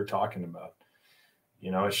data that you're talking about.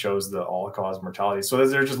 It shows the all-cause mortality. So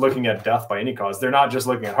they're just looking at death by any cause. They're not just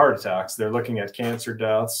looking at heart attacks. They're looking at cancer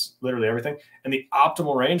deaths, literally everything. And the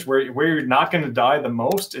optimal range where you're not going to die the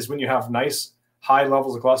most is when you have nice high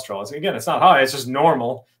levels of cholesterol. So again, it's not high. It's just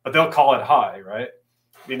normal, but they'll call it high, right?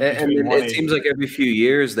 And it seems like every few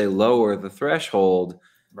years they lower the threshold.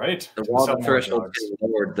 Right. And while the threshold is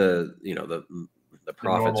lowered, the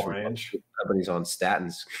profits from range. Companies on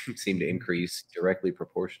statins seem to increase directly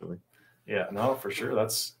proportionally. Yeah, no, for sure.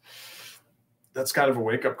 That's kind of a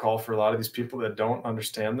wake-up call for a lot of these people that don't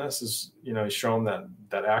understand this. Is you show them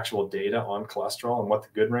that actual data on cholesterol and what the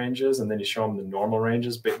good range is, and then you show them the normal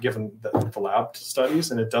ranges, but given the lab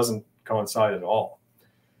studies, and it doesn't coincide at all.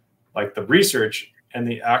 Like the research and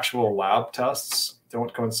the actual lab tests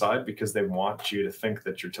don't coincide because they want you to think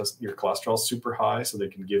that your cholesterol is super high so they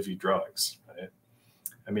can give you drugs. Right?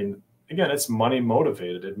 I mean, again, it's money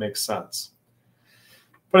motivated. It makes sense.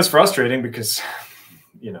 But it's frustrating because,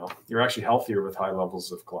 you're actually healthier with high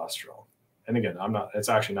levels of cholesterol. And again, it's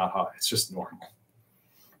actually not high. It's just normal.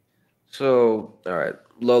 So, all right,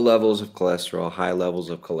 low levels of cholesterol, high levels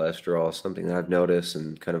of cholesterol, something that I've noticed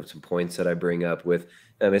and kind of some points that I bring up with,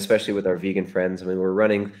 especially with our vegan friends. I mean, we're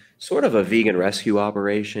running sort of a vegan rescue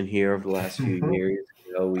operation here over the last few years.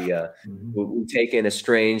 We take in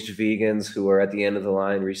estranged vegans who are at the end of the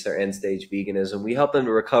line, reach their end stage veganism. We help them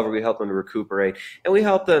to recover, we help them to recuperate, and we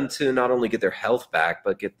help them to not only get their health back,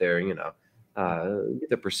 but get their, get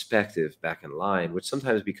their perspective back in line, which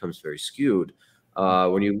sometimes becomes very skewed.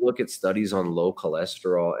 When you look at studies on low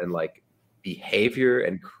cholesterol and like behavior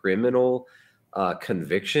and criminal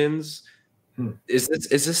convictions, is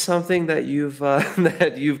this something that you've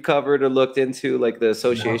covered or looked into, like the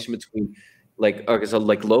association between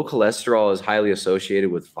low cholesterol is highly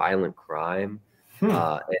associated with violent crime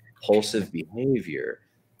and impulsive behavior.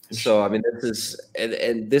 So I mean,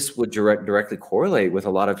 this would directly correlate with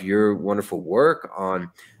a lot of your wonderful work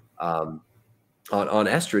on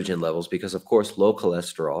estrogen levels, because of course low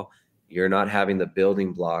cholesterol you're not having the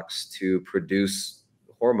building blocks to produce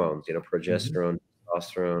hormones, you know, progesterone,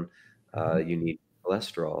 testosterone. You need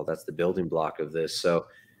cholesterol. That's the building block of this. So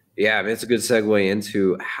yeah, I mean, it's a good segue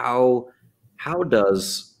into how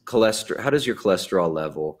does your cholesterol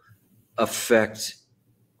level affect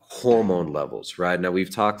hormone levels, right? Now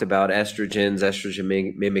we've talked about estrogens,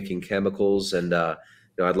 estrogen mimicking chemicals, and you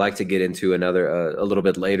know, I'd like to get into another a little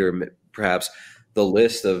bit later, perhaps, the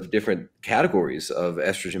list of different categories of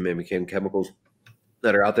estrogen mimicking chemicals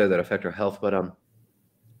that are out there that affect our health. But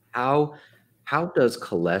how does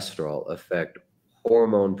cholesterol affect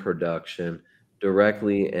hormone production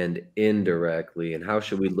directly and indirectly, and how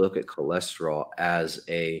should we look at cholesterol as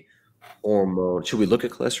a hormone? Should we look at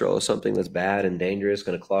cholesterol as something that's bad and dangerous,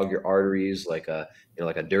 going to clog your arteries like a, you know,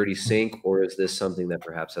 like a dirty sink, or is this something that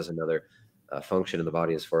perhaps has another function in the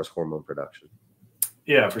body as far as hormone production?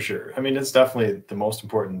 Yeah, for sure. I mean, it's definitely the most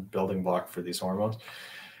important building block for these hormones.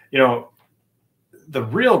 You know, the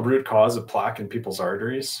real root cause of plaque in people's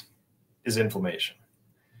arteries is inflammation.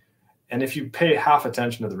 And if you pay half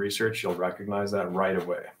attention to the research, you'll recognize that right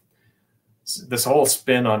away. This whole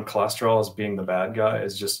spin on cholesterol as being the bad guy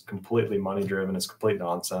is just completely money driven. It's complete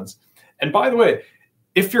nonsense. And by the way,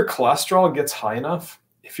 if your cholesterol gets high enough,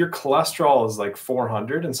 if your cholesterol is like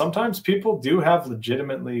 400, and sometimes people do have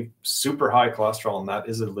legitimately super high cholesterol, and that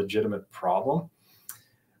is a legitimate problem.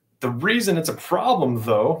 The reason it's a problem,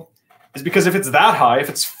 though, is because if it's that high, if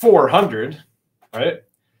it's 400, right,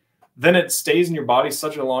 then it stays in your body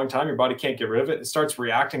such a long time, your body can't get rid of it. It starts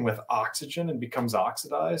reacting with oxygen and becomes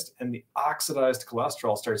oxidized, and the oxidized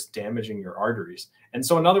cholesterol starts damaging your arteries. And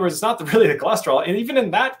so in other words, it's not really the cholesterol. And even in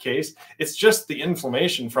that case, it's just the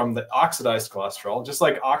inflammation from the oxidized cholesterol, just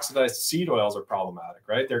like oxidized seed oils are problematic,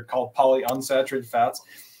 right? They're called polyunsaturated fats.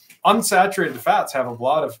 Unsaturated fats have a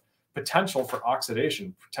lot of potential for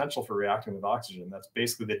oxidation, potential for reacting with oxygen. That's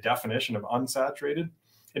basically the definition of unsaturated.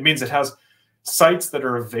 It means it has sites that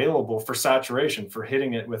are available for saturation, for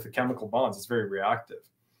hitting it with the chemical bonds. It's very reactive.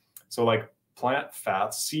 So like plant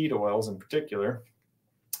fats, seed oils in particular,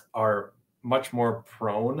 are much more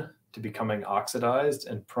prone to becoming oxidized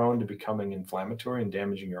and prone to becoming inflammatory and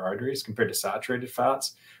damaging your arteries compared to saturated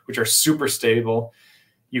fats, which are super stable.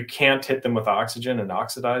 You can't hit them with oxygen and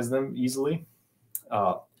oxidize them easily.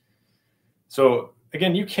 So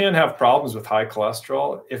again, you can have problems with high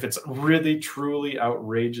cholesterol if it's really, truly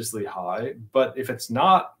outrageously high. But if it's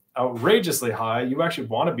not outrageously high, you actually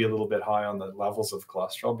want to be a little bit high on the levels of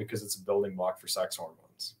cholesterol because it's a building block for sex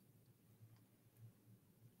hormones.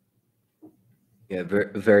 Yeah, very,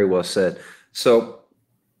 very well said. So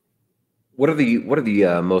what are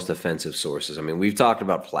the most offensive sources? I mean, we've talked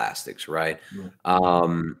about plastics, right?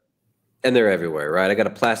 And they're everywhere, right? I got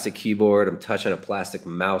a plastic keyboard. I'm touching a plastic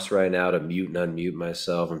mouse right now to mute and unmute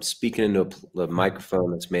myself. I'm speaking into a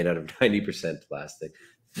microphone that's made out of 90% plastic.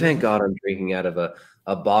 Thank God I'm drinking out of a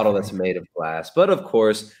bottle that's made of glass. But of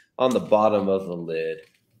course, on the bottom of the lid,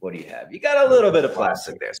 what do you have? You got a little bit of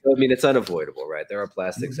plastic there. So, I mean, it's unavoidable, right? There are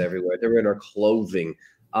plastics everywhere. They're in our clothing.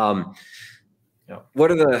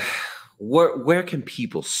 Where can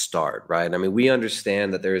people start, right? I mean, we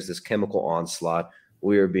understand that there is this chemical onslaught.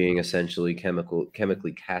 We are being essentially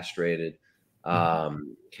chemically castrated,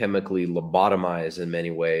 chemically lobotomized in many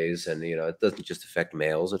ways. And, you know, it doesn't just affect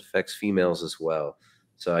males, it affects females as well.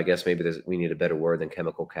 So I guess maybe we need a better word than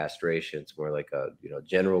chemical castration. It's more like a, you know,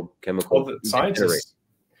 general chemical. Well,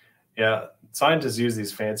 scientists use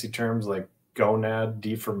these fancy terms like gonad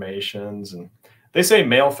deformations, and they say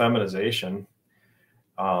male feminization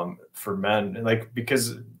for men, like,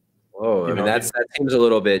 because I mean, that seems a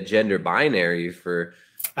little bit gender binary for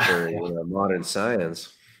you know, modern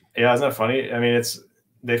science. Yeah, isn't that funny? I mean,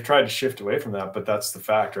 they've tried to shift away from that, but that's the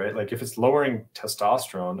fact, right? Like if it's lowering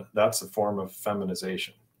testosterone, that's a form of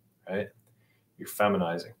feminization, right? You're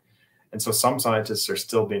feminizing. And so some scientists are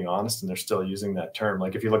still being honest and they're still using that term.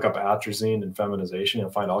 Like if you look up atrazine and feminization, you'll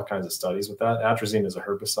find all kinds of studies with that. Atrazine is a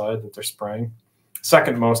herbicide that they're spraying.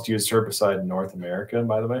 Second most used herbicide in North America,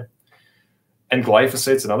 by the way. And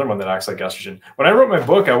glyphosate's another one that acts like estrogen. When I wrote my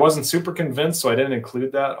book, I wasn't super convinced, so I didn't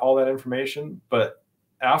include all that information. But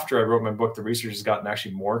after I wrote my book, the research has gotten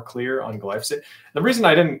actually more clear on glyphosate. The reason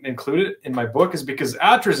I didn't include it in my book is because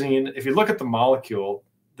atrazine, if you look at the molecule,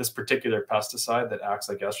 this particular pesticide that acts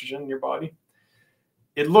like estrogen in your body,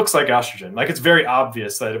 it looks like estrogen. Like it's very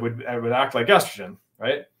obvious that it would act like estrogen,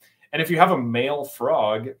 right? And if you have a male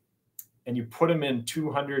frog and you put him in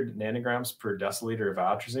 200 nanograms per deciliter of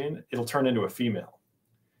atrazine, it'll turn into a female,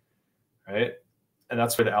 right? And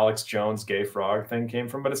that's where the Alex Jones gay frog thing came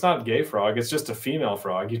from. But it's not a gay frog. It's just a female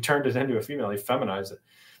frog. You turned it into a female. You feminized it.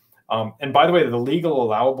 And by the way, the legal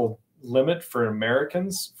allowable limit for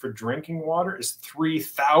Americans for drinking water is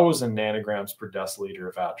 3,000 nanograms per deciliter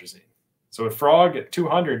of atrazine. So a frog at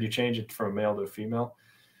 200, you change it from a male to a female.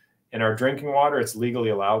 In our drinking water, it's legally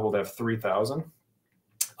allowable to have 3,000.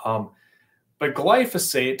 But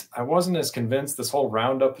glyphosate, I wasn't as convinced. This whole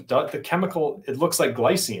Roundup, the chemical, it looks like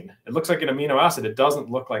glycine. It looks like an amino acid. It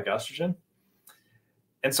doesn't look like estrogen.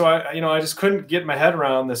 And so I just couldn't get my head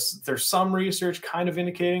around this. There's some research kind of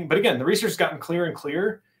indicating, but again, the research has gotten clearer and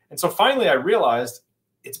clearer. And so finally I realized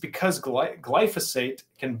it's because glyphosate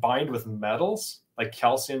can bind with metals like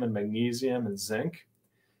calcium and magnesium and zinc.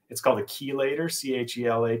 It's called a chelator,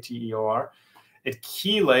 C-H-E-L-A-T-E-O-R. It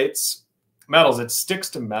chelates metals. It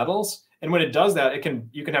sticks to metals. And when it does that,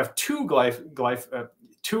 you can have two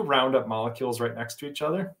Roundup molecules right next to each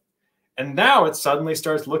other. And now it suddenly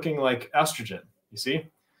starts looking like estrogen, you see?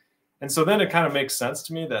 And so then it kind of makes sense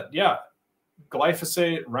to me that, yeah,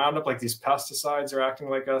 glyphosate, Roundup, like these pesticides are acting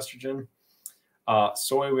like estrogen.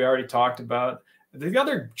 Soy, we already talked about. The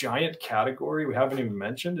other giant category we haven't even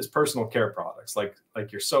mentioned is personal care products, like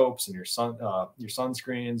your soaps and your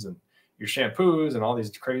sunscreens and your shampoos and all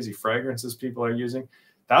these crazy fragrances people are using.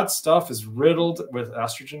 That stuff is riddled with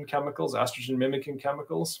estrogen chemicals, estrogen mimicking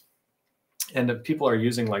chemicals. And people are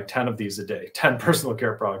using like 10 of these a day, 10 personal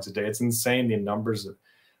care products a day. It's insane, the numbers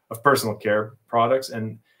of personal care products.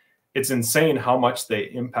 And it's insane how much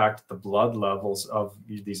they impact the blood levels of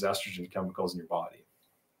these estrogen chemicals in your body.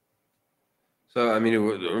 So, I mean,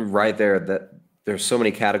 right there, that there's so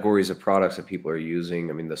many categories of products that people are using.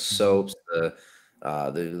 I mean, the soaps,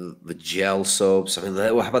 the gel soaps. I mean,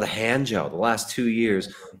 how about the hand gel? The last 2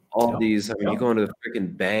 years, all these. I mean, you go into the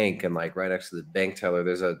freaking bank and like right next to the bank teller,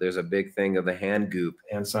 there's a big thing of the hand goop,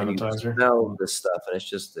 hand sanitizer. And you smell this stuff, and it's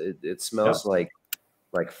just it smells like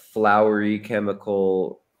flowery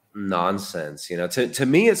chemical nonsense. You know, to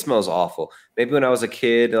me, it smells awful. Maybe when I was a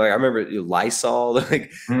kid, like I remember Lysol, like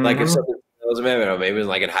if something. Maybe it was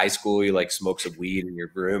like in high school, you like smoke some weed in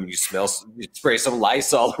your room and you spray some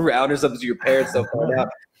Lysol around or something so your parents don't find out.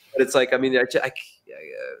 But it's like, I mean,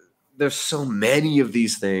 there's so many of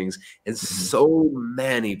these things and so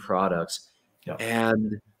many products. Yeah.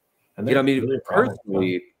 And you know, I mean, really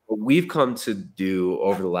personally, what we've come to do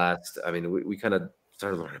over the last, I mean, we kind of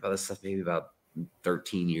started learning about this stuff maybe about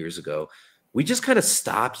 13 years ago. We just kind of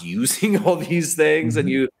stopped using all these things and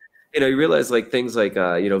you realize like things like,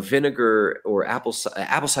 vinegar or apple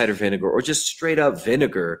cider vinegar or just straight up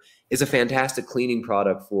vinegar is a fantastic cleaning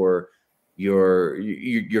product for your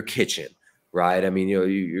kitchen, right? I mean,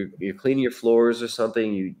 you're cleaning your floors or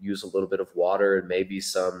something, you use a little bit of water and maybe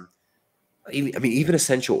some, even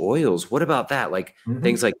essential oils. What about that? Like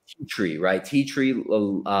things like tea tree, right? Tea tree,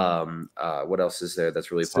 what else is there that's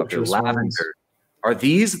really popular? Lavender. Are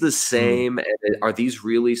these the same? And are these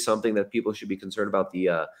really something that people should be concerned about?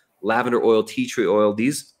 The lavender oil, tea tree oil,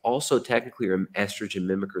 these also technically are estrogen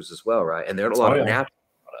mimickers as well, right? And there are a lot of natural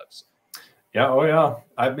products. Yeah, oh yeah.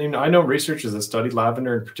 I mean, I know researchers that studied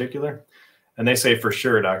lavender in particular, and they say for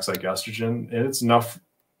sure it acts like estrogen. And it's enough,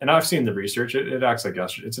 and I've seen the research, it acts like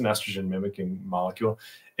estrogen. It's an estrogen mimicking molecule.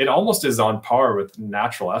 It almost is on par with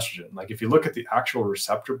natural estrogen. Like if you look at the actual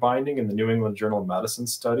receptor binding in the New England Journal of Medicine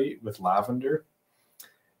study with lavender,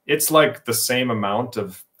 it's like the same amount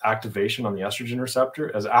of activation on the estrogen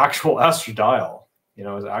receptor as actual estradiol,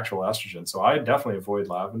 as actual estrogen. So I definitely avoid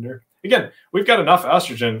lavender. Again, we've got enough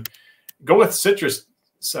estrogen. Go with citrus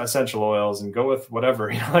essential oils and go with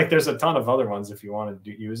whatever, like there's a ton of other ones if you want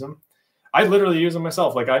to use them. I literally use them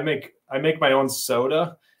myself. Like I make my own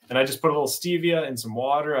soda and I just put a little stevia in some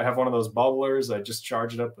water. I have one of those bubblers. I just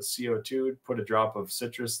charge it up with CO2, put a drop of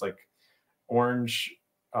citrus, like orange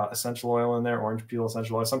essential oil in there, orange peel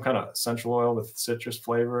essential oil, some kind of essential oil with citrus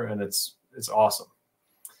flavor, and it's awesome.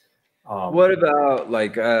 What about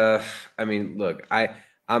like I mean, look, I'm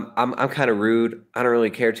kind of rude. I don't really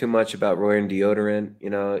care too much about wearing deodorant.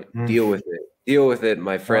 Deal with it,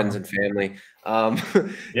 my friends and family.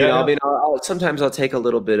 I mean, sometimes I'll take a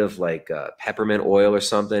little bit of like peppermint oil or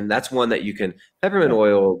something. That's one that you can peppermint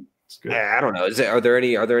oil. I don't know. Are there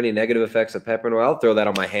any negative effects of peppermint oil? I'll throw that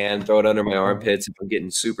on my hand, throw it under my armpits if I'm getting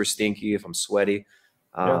super stinky, if I'm sweaty.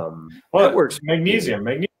 Well, that works. Magnesium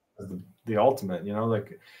is the ultimate.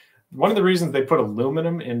 Like one of the reasons they put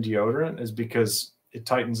aluminum in deodorant is because it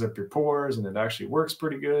tightens up your pores and it actually works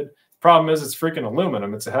pretty good. The problem is it's freaking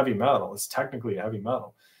aluminum. It's a heavy metal. It's technically a heavy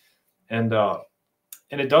metal, and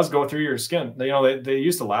it does go through your skin. They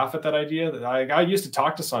used to laugh at that idea. I used to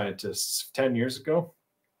talk to scientists 10 years ago.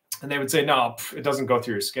 And they would say, no, it doesn't go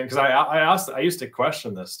through your skin. Because I used to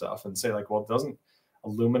question this stuff and say like, well, doesn't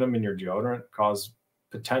aluminum in your deodorant cause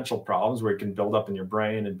potential problems where it can build up in your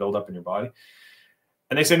brain and build up in your body?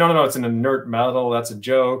 And they say, no, no, no, it's an inert metal. That's a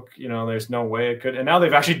joke. You know, there's no way it could. And now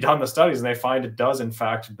they've actually done the studies and they find it does, in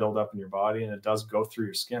fact, build up in your body and it does go through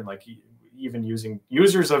your skin. Like even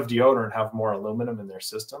users of deodorant have more aluminum in their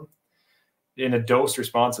system in a dose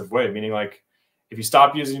responsive way, meaning like if you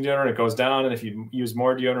stop using deodorant, it goes down. And if you use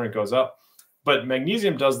more deodorant, it goes up. But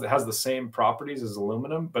magnesium has the same properties as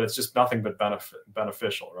aluminum, but it's just nothing but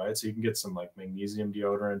beneficial, right? So you can get some like magnesium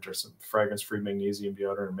deodorant or some fragrance-free magnesium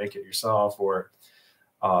deodorant and make it yourself, or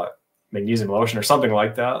magnesium lotion or something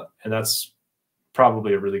like that. And that's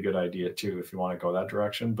probably a really good idea too, if you want to go that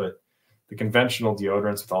direction. But the conventional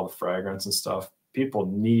deodorants with all the fragrance and stuff, people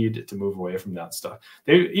need to move away from that stuff.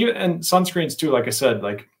 And sunscreens too, like I said,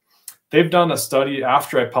 like they've done a study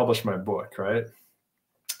after I published my book, right?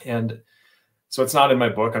 And so it's not in my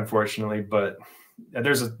book, unfortunately, but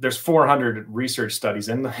there's 400 research studies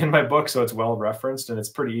in my book, so it's well referenced and it's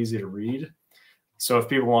pretty easy to read. So if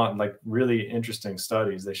people want like really interesting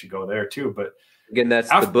studies, they should go there too. But again,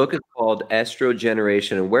 the book is called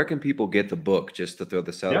ESTROGEneration. And where can people get the book, just to throw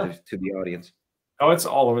this out to the audience? Oh, it's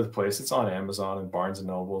all over the place. It's on Amazon and Barnes and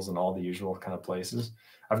Nobles and all the usual kind of places.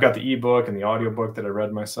 I've got the ebook and the audiobook that I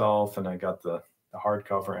read myself, and I got the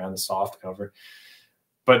hardcover and the soft cover.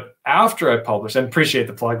 But after I published, and appreciate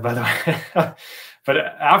the plug, by the way, but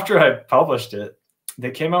after I published it,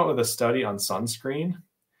 they came out with a study on sunscreen,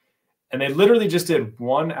 and they literally just did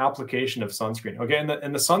one application of sunscreen. Okay, and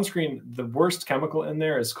the sunscreen, the worst chemical in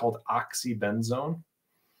there is called oxybenzone.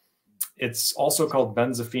 It's also called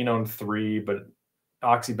benzophenone 3, but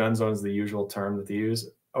oxybenzone is the usual term that they use.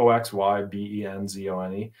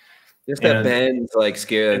 OXYBENZONE. Just that benz, like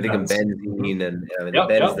scary. I think of benzene and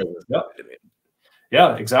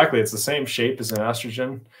Yeah, exactly. It's the same shape as an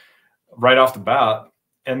estrogen right off the bat.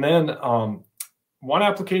 And then one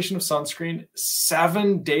application of sunscreen,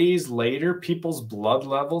 7 days later, people's blood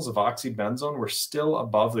levels of oxybenzone were still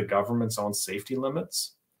above the government's own safety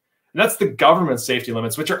limits. And that's the government's safety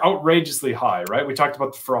limits, which are outrageously high, right? We talked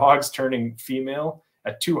about the frogs turning female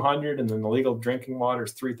at 200, and then the legal drinking water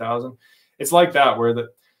is 3,000. It's like that, where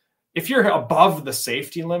if you're above the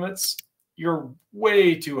safety limits, you're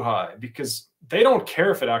way too high, because they don't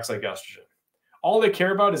care if it acts like estrogen. All they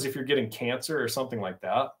care about is if you're getting cancer or something like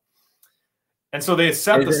that. And so they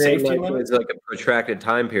set the safety limit. It's like a protracted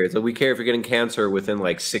time period. So we care if you're getting cancer within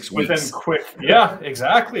like 6 weeks. Within quick. Yeah,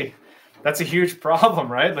 exactly. That's a huge problem,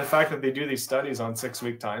 right? The fact that they do these studies on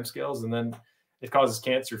 6-week timescales and then it causes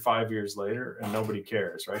cancer 5 years later and nobody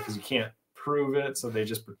cares, right? Because you can't prove it, so they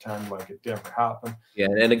just pretend like it never happened. Yeah,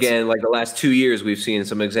 and again, like the last 2 years, we've seen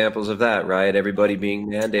some examples of that, right? Everybody being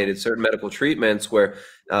mandated certain medical treatments where,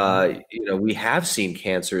 we have seen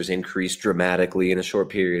cancers increase dramatically in a short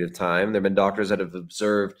period of time. There have been doctors that have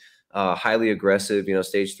observed highly aggressive,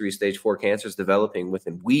 stage 3, stage 4 cancers developing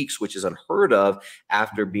within weeks, which is unheard of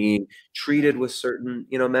after being treated with certain,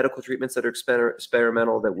 medical treatments that are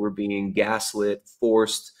experimental, that were being gaslit,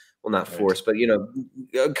 forced. Well, not forced, but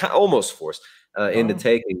almost forced into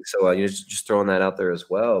taking. So just throwing that out there as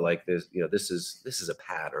well. Like this is a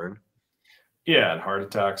pattern. Yeah, and heart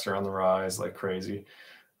attacks are on the rise like crazy.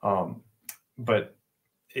 But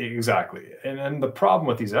exactly, and the problem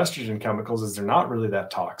with these estrogen chemicals is they're not really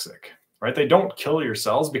that toxic, right? They don't kill your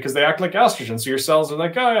cells because they act like estrogen. So your cells are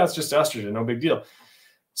like, oh yeah, it's just estrogen, no big deal.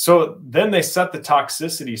 So then they set the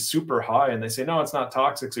toxicity super high and they say, no, it's not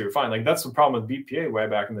toxic, so you're fine. Like that's the problem with BPA way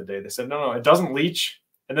back in the day. They said, no, it doesn't leach.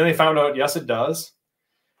 And then they found out, yes, it does.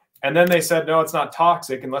 And then they said, no, it's not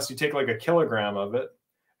toxic unless you take like a kilogram of it.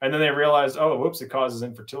 And then they realized, oh, whoops, it causes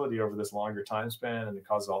infertility over this longer time span and it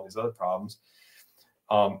causes all these other problems.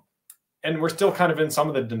 And we're still kind of in some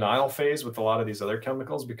of the denial phase with a lot of these other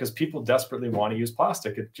chemicals because people desperately want to use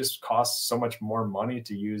plastic. It just costs so much more money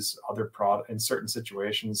to use other products in certain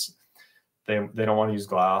situations. They don't want to use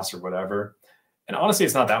glass or whatever. And honestly,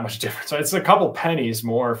 it's not that much difference. So it's a couple pennies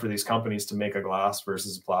more for these companies to make a glass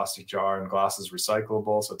versus a plastic jar, and glass is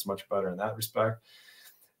recyclable, so it's much better in that respect.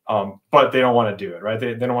 But they don't want to do it, right?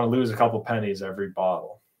 They don't want to lose a couple pennies every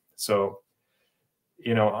bottle. So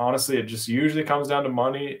honestly, it just usually comes down to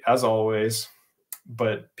money, as always,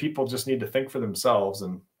 but people just need to think for themselves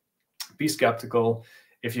and be skeptical.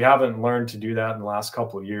 If you haven't learned to do that in the last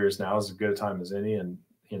couple of years, now is as good a time as any. And,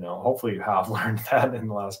 hopefully you have learned that in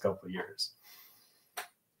the last couple of years.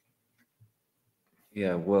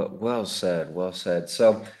 Yeah, well said, well said.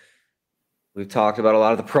 So we've talked about a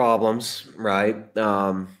lot of the problems, right?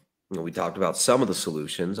 We talked about some of the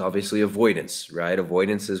solutions, obviously avoidance, right?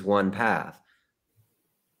 Avoidance is one path.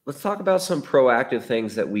 Let's talk about some proactive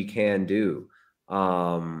things that we can do.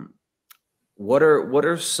 What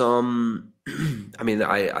are some, I mean,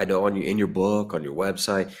 I know in your book, on your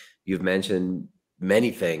website, you've mentioned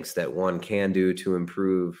many things that one can do to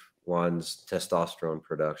improve one's testosterone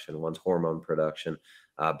production, one's hormone production,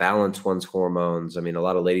 balance one's hormones. I mean, a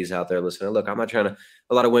lot of ladies out there listening, look, I'm not trying to,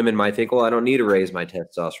 a lot of women might think, well, I don't need to raise my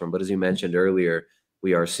testosterone. But as you mentioned earlier,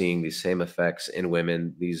 we are seeing these same effects in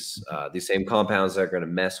women. These same compounds that are going to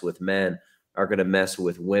mess with men are going to mess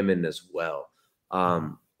with women as well.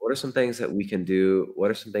 What are some things that we can do?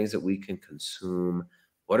 What are some things that we can consume?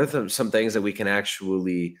 What are some things that we can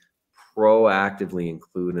actually proactively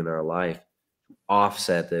include in our life,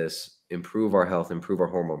 offset this, improve our health, improve our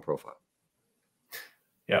hormone profile?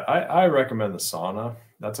 Yeah, I recommend the sauna.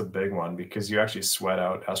 That's a big one because you actually sweat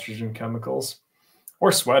out estrogen chemicals,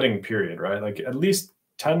 or sweating period, right? Like at least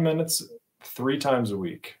 10 minutes, 3 times a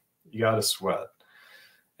week, you got to sweat.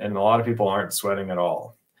 And a lot of people aren't sweating at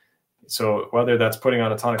all. So whether that's putting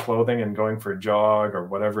on a ton of clothing and going for a jog or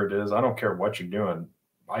whatever it is, I don't care what you're doing.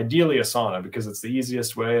 Ideally a sauna, because it's the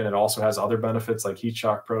easiest way, and it also has other benefits like heat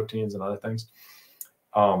shock proteins and other things.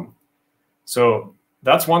 So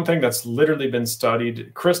that's one thing that's literally been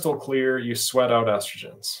studied, crystal clear. You sweat out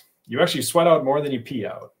estrogens. You actually sweat out more than you pee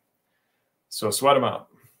out. So sweat them out.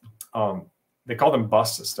 They call them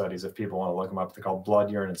BUS studies. If people want to look them up, they're called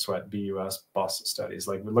blood, urine, and sweat, BUS, BUS studies.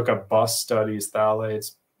 Like we look up BUS studies,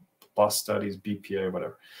 phthalates, BUS studies, BPA,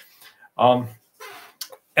 whatever.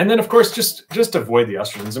 And then, of course, just avoid the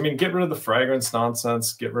estrogens. I mean, get rid of the fragrance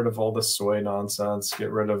nonsense. Get rid of all the soy nonsense.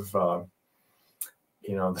 Get rid of,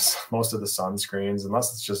 most of the sunscreens,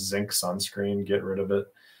 unless it's just zinc sunscreen. Get rid of it.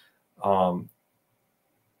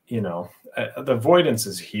 The avoidance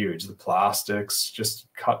is huge. The plastics, just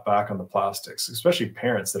cut back on the plastics, especially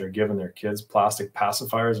parents that are giving their kids plastic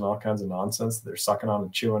pacifiers and all kinds of nonsense that they're sucking on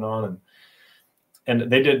and chewing on.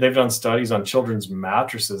 And they've done studies on children's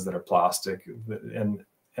mattresses that are plastic,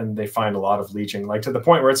 and they find a lot of leaching, like to the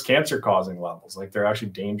point where it's cancer causing levels. Like they're actually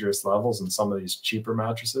dangerous levels in some of these cheaper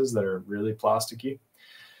mattresses that are really plasticky.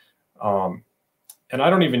 And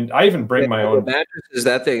I even bring my own mattresses.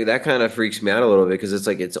 That kind of freaks me out a little bit, because it's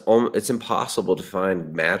like it's impossible to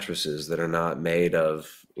find mattresses that are not made of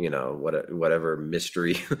whatever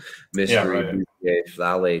mystery yeah, right.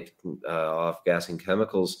 phthalate off-gassing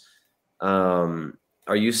chemicals.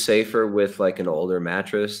 Are you safer with like an older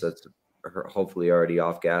mattress that's hopefully already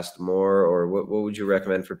off-gassed more, or what would you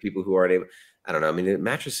recommend for people who aren't able? I don't know. I mean,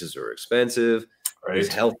 mattresses are expensive. Right. These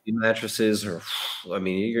healthy mattresses are, I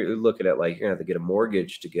mean, you're looking at like, you're gonna have to get a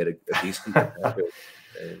mortgage to get a decent mattress.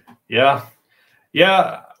 Yeah.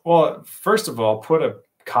 Yeah. Well, first of all, put a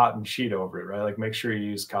cotton sheet over it, right? Like make sure you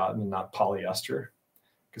use cotton and not polyester,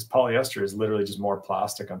 because polyester is literally just more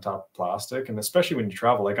plastic on top of plastic. And especially when you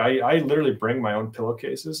travel, like I literally bring my own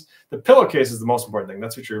pillowcases. The pillowcase is the most important thing.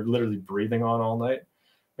 That's what you're literally breathing on all night.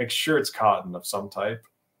 Make sure it's cotton of some type,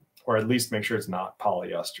 or at least make sure it's not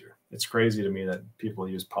polyester. It's crazy to me that people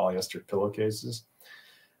use polyester pillowcases.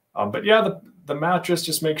 But yeah, the mattress,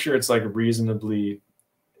 just make sure it's like reasonably,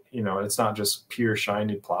 it's not just pure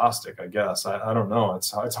shiny plastic, I guess. I don't know.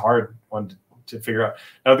 It's hard one to figure out.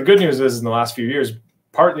 Now, the good news is in the last few years,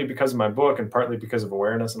 partly because of my book and partly because of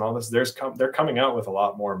awareness and all this, they're coming out with a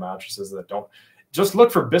lot more mattresses that don't. Just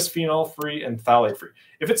look for bisphenol free and phthalate free.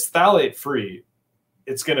 If it's phthalate free,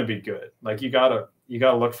 it's going to be good. Like you gotta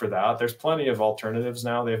look for that. There's plenty of alternatives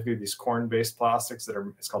now. They have these corn-based plastics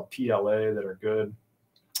it's called PLA, that are good.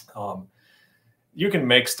 You can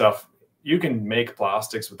make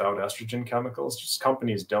plastics without estrogen chemicals. Just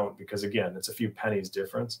companies don't, because again, it's a few pennies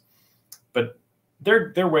difference. But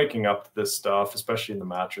they're waking up to this stuff, especially in the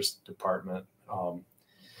mattress department.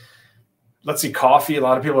 Let's see, coffee. A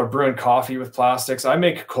lot of people are brewing coffee with plastics. I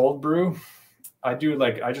make cold brew. I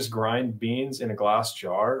just grind beans in a glass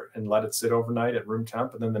jar and let it sit overnight at room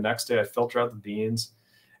temp. And then the next day I filter out the beans.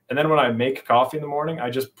 And then when I make coffee in the morning, I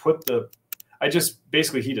just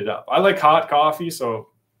basically heat it up. I like hot coffee, so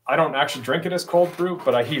I don't actually drink it as cold brew,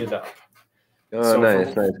 but I heat it up. Oh, so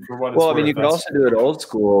nice. Well, I mean, you can also do it old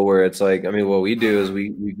school, where it's like, I mean, what we do is we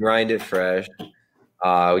grind it fresh.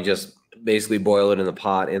 We just basically boil it in the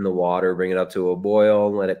pot in the water, bring it up to a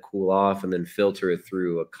boil, let it cool off, and then filter it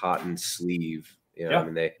through a cotton sleeve. I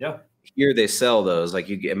mean, here they sell those. Like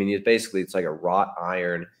it's like a wrought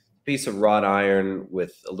iron, piece of wrought iron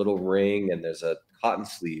with a little ring, and there's a cotton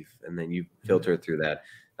sleeve, and then you filter it through that.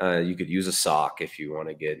 You could use a sock if you want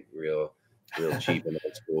to get real cheap and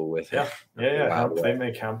old school with it. Yeah. They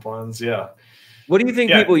make hemp ones. Yeah. What do you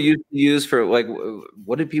think people used to use for, like,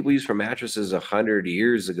 what did people use for mattresses 100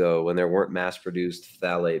 years ago when there weren't mass-produced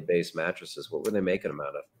phthalate-based mattresses? What were they making them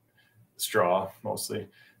out of? Straw, mostly.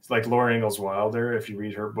 It's like Laura Ingalls Wilder. If you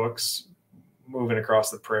read her books, moving across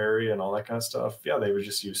the prairie and all that kind of stuff, yeah, they would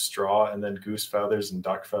just use straw and then goose feathers and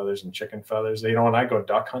duck feathers and chicken feathers. You know, when I go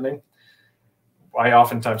duck hunting, I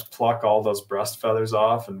oftentimes pluck all those breast feathers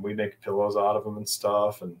off and we make pillows out of them and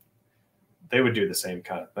stuff. And they would do the same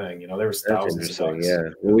kind of thing. You know, there was thousands of ducks. Yeah.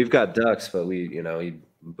 Well, we've got ducks, but we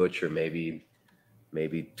butcher maybe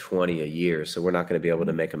 20 a year. So we're not going to be able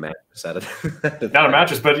to make a mattress out of that. Not a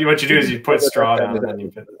mattress, but what you do is you put straw down and then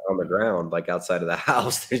you put on the ground, like outside of the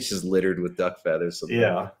house. It's just littered with duck feathers. So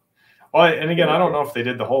yeah. Well, and again, I don't know if they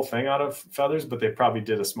did the whole thing out of feathers, but they probably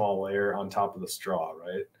did a small layer on top of the straw,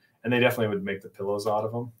 right? And they definitely would make the pillows out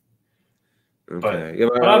of them. Okay.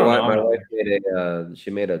 But I don't know. My wife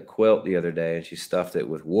made a quilt the other day, and she stuffed it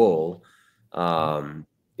with wool. You know,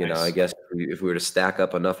 I guess if we were to stack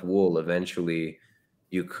up enough wool, eventually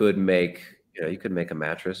you could make a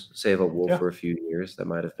mattress, save up wool for a few years. That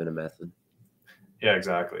might have been a method. Yeah,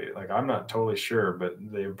 exactly. Like, I'm not totally sure, but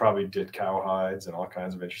they probably did cow hides and all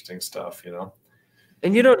kinds of interesting stuff, you know.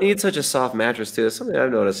 And you don't need such a soft mattress too. It's something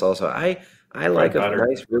I've noticed also. I like a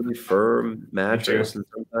nice, really firm mattress, and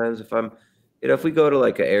sometimes if we go to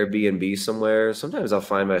like an Airbnb somewhere, sometimes I'll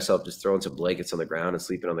find myself just throwing some blankets on the ground and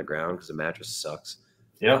sleeping on the ground because the mattress sucks.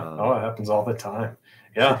 Yeah. It happens all the time.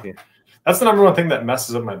 Yeah. That's the number one thing that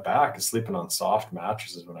messes up my back, is sleeping on soft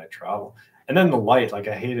mattresses when I travel. And then the light, like,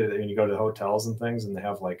 I hate it when you go to hotels and things and they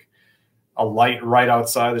have like a light right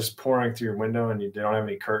outside that's pouring through your window and you don't have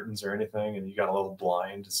any curtains or anything, and you got a little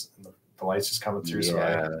blind and the light's just coming through.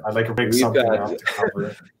 Yeah. So I'd like a big something out to cover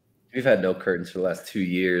it. We've had no curtains for the last 2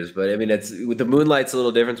 years, but I mean, it's with the moonlight's a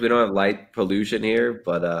little different. We don't have light pollution here,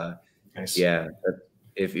 but nice. Yeah,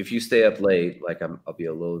 if you stay up late, like I'll be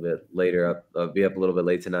a little bit later I'll be up a little bit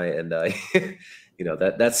late tonight, and you know,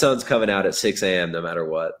 that sun's coming out at 6 a.m. no matter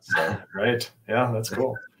what. So. Right. Yeah, that's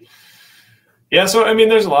cool. Yeah. So, I mean,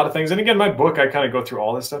 there's a lot of things. And again, my book, I kind of go through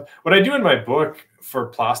all this stuff. What I do in my book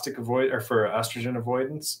for for estrogen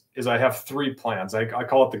avoidance is I have 3 plans. I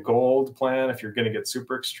call it the gold plan. If you're going to get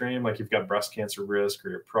super extreme, like you've got breast cancer risk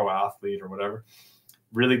or you're a pro athlete or whatever,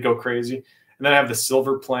 really go crazy. And then I have the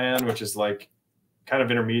silver plan, which is like kind of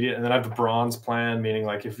intermediate. And then I have the bronze plan, meaning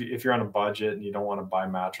like if you're on a budget and you don't want to buy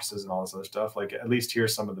mattresses and all this other stuff, like at least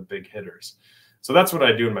here's some of the big hitters. So that's what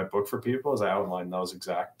I do in my book for people, is I outline those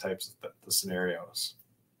exact types of the scenarios.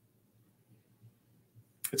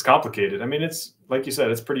 It's complicated. I mean, it's like you said,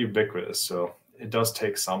 it's pretty ubiquitous. So it does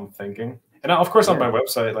take some thinking. And of course, on my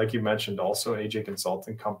website, like you mentioned, also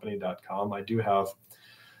ajconsultingcompany.com, I do have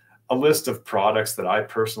a list of products that I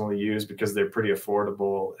personally use because they're pretty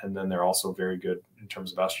affordable. And then they're also very good in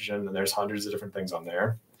terms of estrogen. And there's hundreds of different things on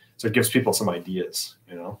there. So it gives people some ideas,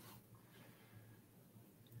 you know?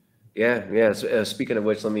 Yeah. So, speaking of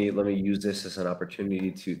which, let me use this as an opportunity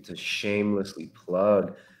to shamelessly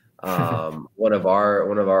plug one of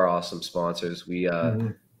our awesome sponsors.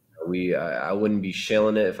 I wouldn't be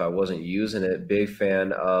shilling it if I wasn't using it. Big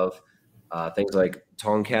fan of things like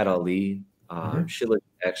Tongkat Ali, shillelagh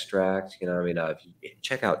extract. You know, I mean, if you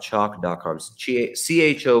check out chalk.com,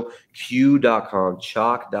 CHOQ.com,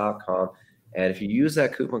 chalk.com, and if you use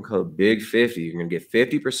that coupon code BIG50, you're gonna get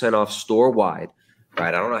 50% off store wide.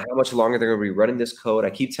 Right, I don't know how much longer they're going to be running this code. I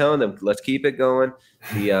keep telling them, let's keep it going.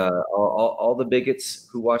 The all the bigots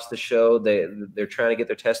who watch the show, they're trying to get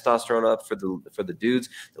their testosterone up for the dudes.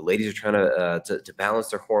 The ladies are trying to balance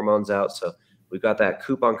their hormones out. So we've got that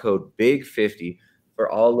coupon code BIG50 for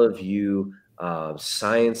all of you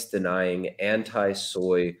science denying,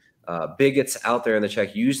 anti-soy bigots out there in the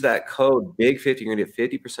check. Use that code BIG50. You're gonna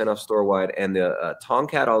get 50% off store wide. And the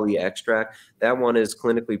Tongkat Ali extract, that one is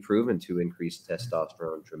clinically proven to increase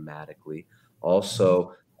testosterone dramatically.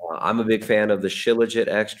 Also, I'm a big fan of the shillelagh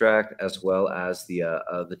extract, as well as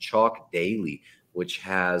the Chalk Daily, which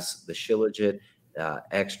has the shillelagh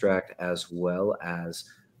extract, as well as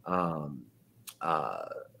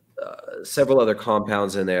several other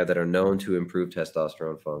compounds in there that are known to improve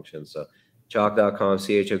testosterone function. So chalk.com,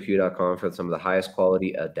 CHOQ.com for some of the highest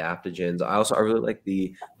quality adaptogens. I really like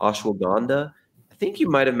the ashwagandha. I think you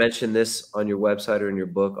might have mentioned this on your website or in your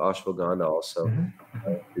book, ashwagandha also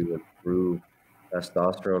to improve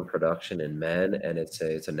testosterone production in men. And it's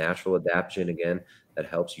a natural adaptogen, again, that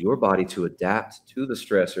helps your body to adapt to the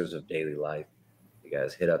stressors of daily life. You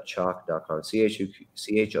guys hit up chalk.com,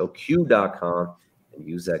 CHOQ.com, and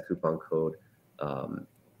use that coupon code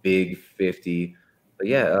BIG50. But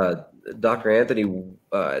yeah, Dr. Anthony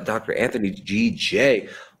GJ,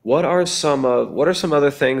 what are some other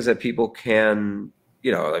things that people can,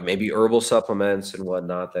 you know, like maybe herbal supplements and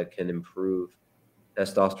whatnot that can improve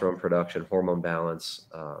testosterone production, hormone balance?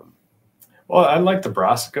 Well, I like the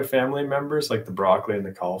brassica family members, like the broccoli and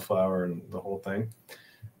the cauliflower and the whole thing.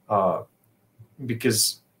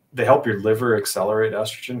 because they help your liver accelerate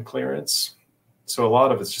estrogen clearance. So a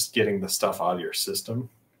lot of it's just getting the stuff out of your system,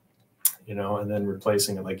 you know, and then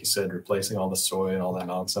replacing it, like you said, replacing all the soy and all that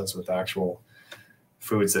nonsense with actual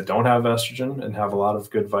foods that don't have estrogen and have a lot of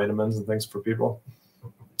good vitamins and things for people.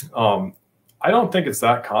 I don't think it's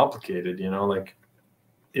that complicated, you know, like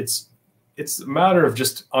it's a matter of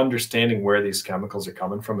just understanding where these chemicals are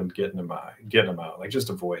coming from and getting them out, like just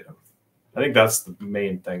avoid them. I think that's the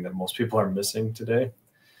main thing that most people are missing today.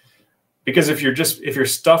 Because if you're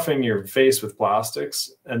stuffing your face with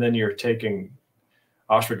plastics and then you're taking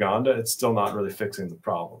ashwagandha, it's still not really fixing the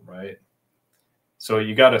problem, right? So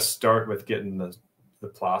you got to start with getting the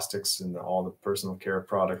plastics and all the personal care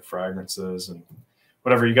product fragrances and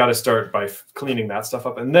whatever. You got to start by cleaning that stuff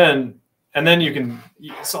up, and then you can.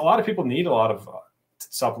 So a lot of people need a lot of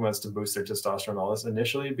supplements to boost their testosterone and all this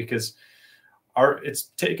initially, because it's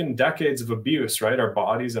taken decades of abuse, right? Our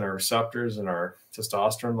bodies and our receptors and our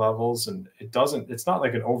testosterone levels, and it's not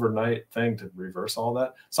like an overnight thing to reverse all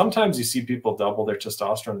that. Sometimes you see people double their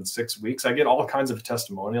testosterone in 6 weeks. I get all kinds of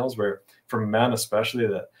testimonials where, from men especially,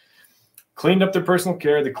 that cleaned up their personal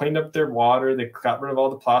care, they cleaned up their water, they got rid of all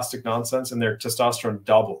the plastic nonsense, and their testosterone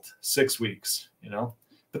doubled 6 weeks, you know?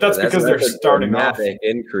 But that's because they're starting off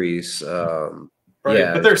increase. Right.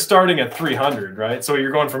 Yeah. But they're starting at 300, right? So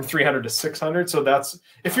you're going from 300 to 600. So that's,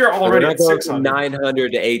 if you're already at 600,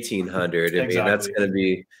 900 to 1800. I mean, that's going to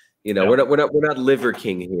be, you know, we're not Liver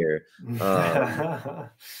King here.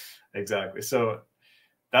 Exactly. So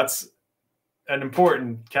that's an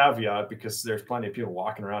important caveat, because there's plenty of people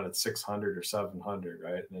walking around at 600 or 700,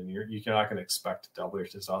 right? And you're not going to expect to double your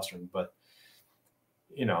testosterone, but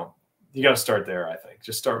you know, you got to start there. I think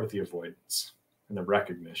just start with the avoidance and the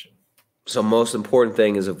recognition. So most important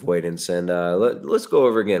thing is avoidance, and let's go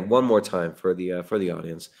over again one more time for the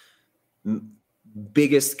audience.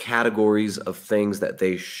 Biggest categories of things that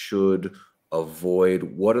they should avoid.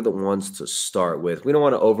 What are the ones to start with? We don't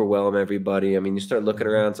want to overwhelm everybody. I mean, you start looking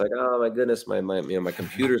around, it's like, oh my goodness, my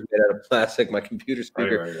computer's made out of plastic. My computer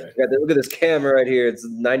speaker. Right. Look at this camera right here. It's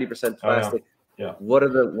 90% plastic. Yeah. What are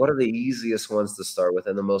the easiest ones to start with,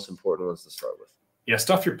 and the most important ones to start with? Yeah,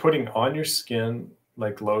 stuff you're putting on your skin,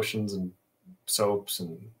 like lotions and soaps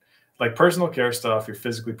and like personal care stuff you're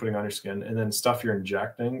physically putting on your skin, and then stuff you're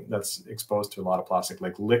injecting that's exposed to a lot of plastic,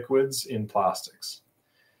 like liquids in plastics.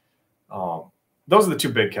 Those are the two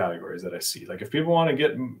big categories that I see. Like if people want to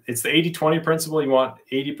get, it's the 80-20 principle. You want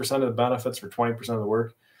 80% of the benefits for 20% of the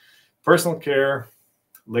work. Personal care,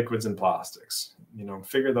 liquids and plastics, you know,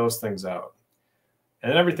 figure those things out.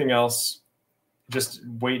 And everything else, just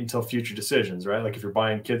wait until future decisions, right? Like if you're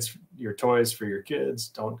buying your toys for your kids,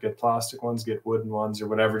 don't get plastic ones, get wooden ones or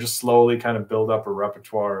whatever. Just slowly kind of build up a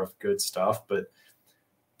repertoire of good stuff. But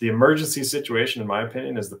the emergency situation, in my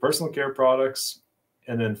opinion, is the personal care products,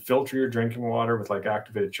 and then filter your drinking water with like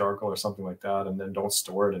activated charcoal or something like that. And then don't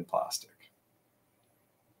store it in plastic.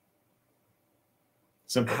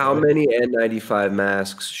 Simple. How many N95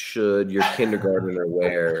 masks should your kindergartner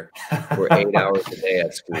wear for 8 hours a day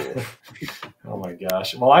at school? Oh my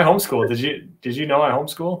gosh. Well, I homeschool. Did you know I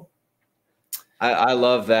homeschool? I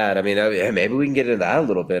love that. I mean, maybe we can get into that a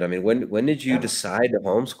little bit. I mean, when did you decide to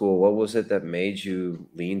homeschool? What was it that made you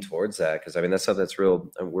lean towards that? Because I mean, that's something that's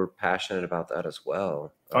real, and we're passionate about that as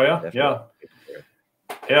well. Oh yeah,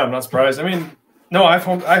 yeah. I'm not surprised. I mean, no, I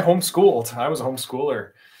homeschooled. I was a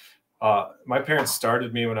homeschooler. My parents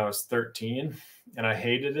started me when I was 13, and I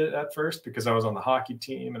hated it at first because I was on the hockey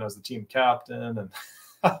team and I was the team captain, and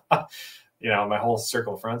you know, my whole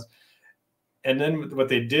circle of friends. And then what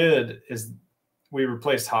they did is we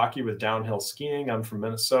replaced hockey with downhill skiing. I'm from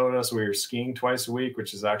Minnesota, so we were skiing twice a week,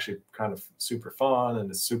 which is actually kind of super fun and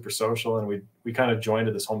it's super social. And we kind of joined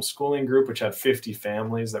this homeschooling group, which had 50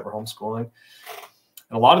 families that were homeschooling.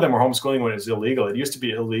 And a lot of them were homeschooling when it was illegal. It used to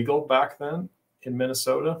be illegal back then in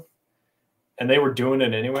Minnesota, and they were doing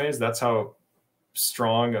it anyways. That's how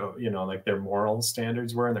strong, you know, like their moral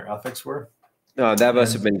standards were and their ethics were. No, that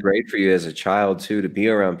must have been great for you as a child too, to be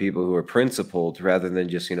around people who are principled rather than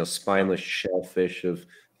just, you know, spineless shellfish of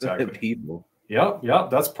people. Yep.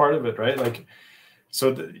 That's part of it, right? Like,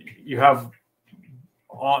 so you have,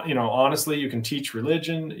 you know, honestly, you can teach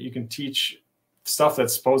religion, you can teach stuff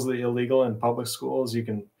that's supposedly illegal in public schools, you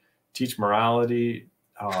can teach morality.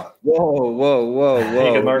 Whoa!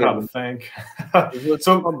 You can learn how to think.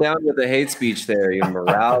 So calm down with the hate speech there. Your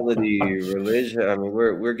morality, religion. I mean,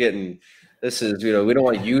 we're getting. This is, you know, we don't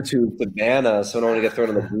want YouTube to ban us. So we don't want to get thrown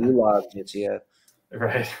in the gulag yet.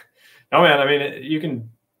 Right. No, man. I mean,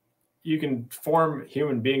 you can form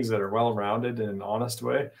human beings that are well-rounded in an honest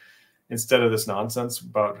way. instead of this nonsense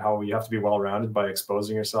about how you have to be well-rounded by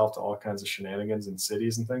exposing yourself to all kinds of shenanigans in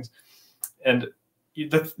cities and things. And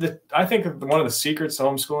I think one of the secrets to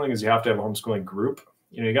homeschooling is you have to have a homeschooling group.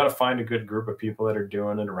 You know, you got to find a good group of people that are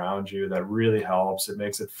doing it around you. That really helps. It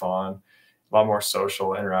makes it fun, a lot more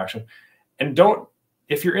social interaction. And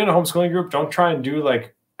if you're in a homeschooling group, don't try and do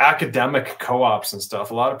like academic co-ops and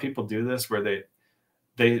stuff. A lot of people do this where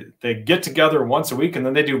they get together once a week and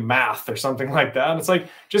then they do math or something like that. And it's like,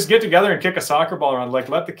 just get together and kick a soccer ball around. Like,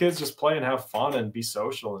 let the kids just play and have fun and be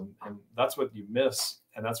social. And that's what you miss.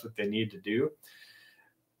 And that's what they need to do.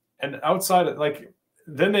 And outside of like,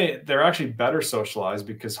 then they're actually better socialized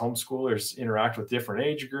because homeschoolers interact with different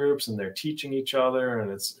age groups and they're teaching each other.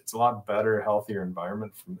 And it's a lot better, healthier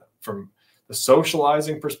environment from the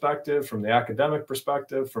socializing perspective, from the academic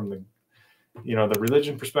perspective, from the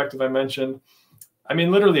religion perspective I mentioned. I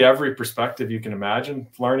mean, literally every perspective you can imagine.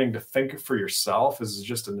 Learning to think for yourself is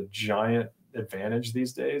just a giant advantage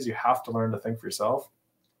these days. You have to learn to think for yourself.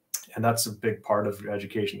 And that's a big part of your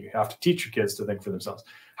education. You have to teach your kids to think for themselves.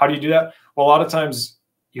 How do you do that? Well, a lot of times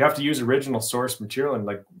you have to use original source material and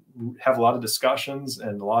like have a lot of discussions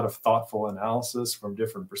and a lot of thoughtful analysis from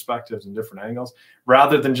different perspectives and different angles,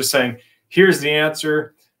 rather than just saying, here's the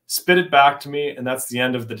answer, spit it back to me, and that's the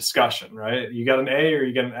end of the discussion, right? You got an A or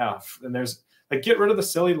you get an F. And there's like, get rid of the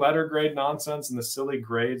silly letter grade nonsense and the silly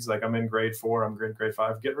grades. Like, I'm in grade 4, I'm grade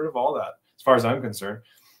 5. Get rid of all that as far as I'm concerned.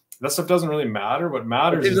 That stuff doesn't really matter. What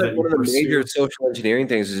matters is that one of the major social engineering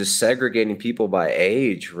things is just segregating people by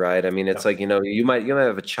age, right? I mean, it's like, you might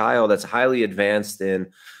have a child that's highly advanced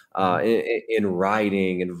in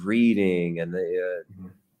writing and reading, and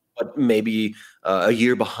but maybe a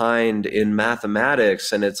year behind in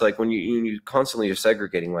mathematics. And it's like when you constantly are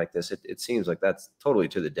segregating like this, it seems like that's totally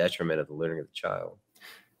to the detriment of the learning of the child.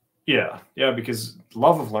 Yeah, because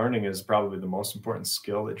love of learning is probably the most important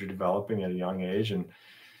skill that you're developing at a young age. And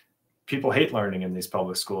people hate learning in these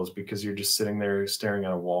public schools because you're just sitting there staring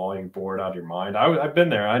at a wall, you're bored out of your mind. I've been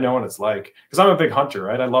there. I know what it's like because I'm a big hunter,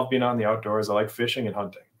 right? I love being out in the outdoors. I like fishing and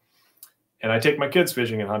hunting. And I take my kids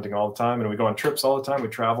fishing and hunting all the time. And we go on trips all the time. We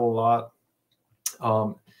travel a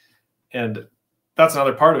lot. And that's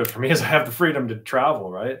another part of it for me is I have the freedom to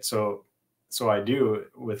travel, right? So I do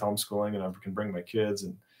with homeschooling, and I can bring my kids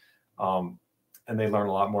and they learn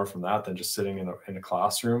a lot more from that than just sitting in a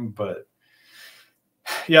classroom. But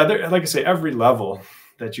yeah, like I say, every level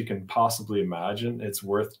that you can possibly imagine, it's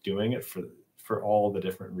worth doing it for all the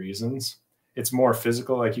different reasons. It's more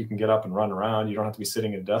physical, like you can get up and run around. You don't have to be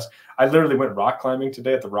sitting at a desk. I literally went rock climbing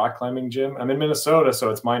today at the rock climbing gym. I'm in Minnesota, so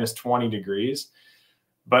it's minus 20 degrees.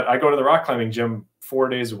 But I go to the rock climbing gym 4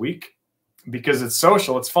 days a week because it's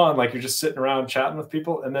social, it's fun. Like you're just sitting around chatting with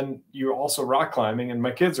people, and then you're also rock climbing, and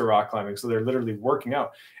my kids are rock climbing, so they're literally working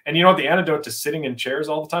out. And you know what the antidote to sitting in chairs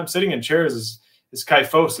all the time? Sitting in chairs is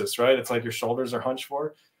kyphosis, right? It's like your shoulders are hunched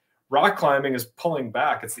forward. Rock climbing is pulling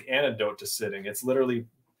back. It's the antidote to sitting. It's literally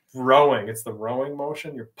rowing. It's the rowing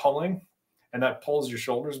motion. You're pulling, and that pulls your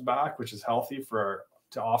shoulders back, which is healthy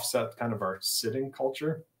to offset kind of our sitting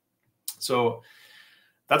culture. So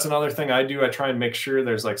that's another thing I do. I try and make sure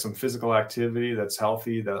there's like some physical activity that's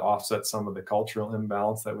healthy that offsets some of the cultural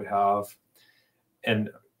imbalance that we have. And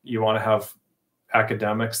you want to have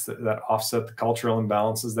academics that offset the cultural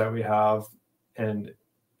imbalances that we have, and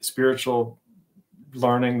spiritual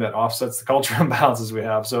learning that offsets the cultural imbalances we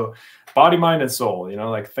have. So body, mind, and soul,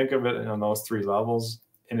 like think of it on those 3 levels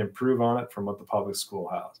and improve on it from what the public school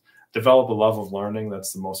has. Develop a love of learning.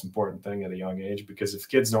 That's the most important thing at a young age, because if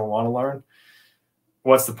kids don't want to learn,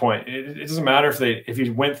 what's the point? It doesn't matter if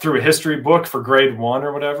you went through a history book for grade 1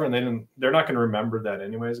 or whatever, and they're not going to remember that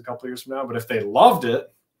anyways a couple of years from now. But if they loved it,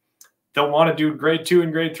 they'll want to do grade 2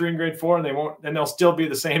 and grade 3 and grade 4, and they'll still be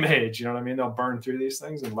the same age. You know what I mean? They'll burn through these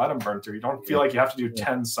things, and let them burn through. You don't feel like you have to do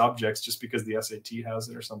 10 subjects just because the SAT has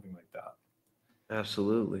it or something like that.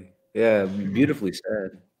 Absolutely. Yeah. Beautifully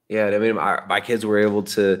said. Yeah. I mean, my kids were able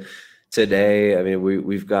to today. I mean,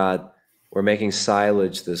 we're making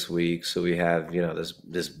silage this week. So we have,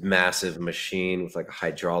 this massive machine with like a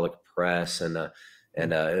hydraulic press and a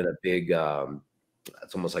big,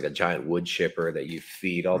 it's almost like a giant wood chipper that you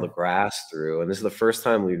feed all the grass through. And this is the first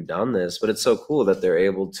time we've done this, but it's so cool that they're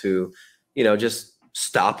able to, just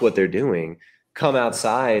stop what they're doing, come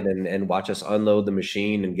outside and watch us unload the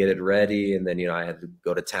machine and get it ready. And then, I had to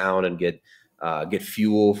go to town and get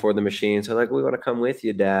fuel for the machine. So like, we want to come with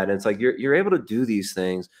you, Dad. And it's like, you're able to do these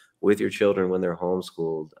things with your children when they're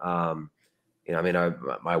homeschooled. I mean,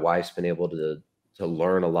 my wife's been able to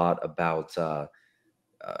learn a lot about,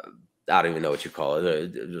 I don't even know what you call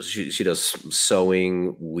it. She does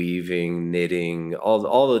sewing, weaving, knitting,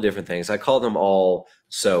 all the different things. I call them all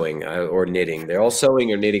sewing or knitting. They're all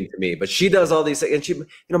sewing or knitting to me. But she does all these things, and she, you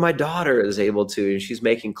know, my daughter is able to, and she's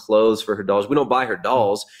making clothes for her dolls. We don't buy her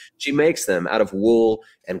dolls; she makes them out of wool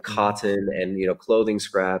and cotton and, you know, clothing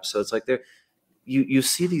scraps. So it's like you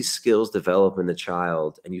see these skills develop in the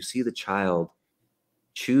child, and you see the child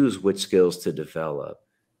choose which skills to develop,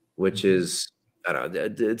 which is, I don't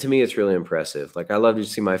know, to me, it's really impressive. Like, I love to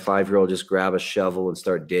see my 5-year-old just grab a shovel and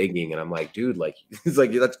start digging. And I'm like, dude, like, it's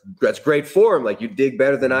like, that's great form. Like, you dig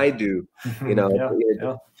better than I do, you know,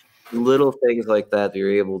 Yeah. little things like that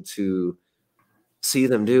you're able to see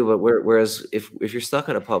them do. But whereas if you're stuck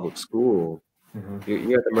in a public school,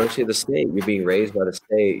 you're at the mercy of the state. You're being raised by the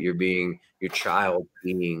state. Your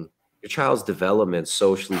child's development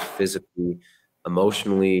socially, physically,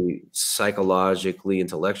 emotionally, psychologically,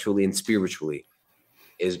 intellectually, and spiritually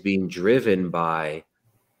is being driven by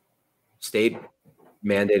state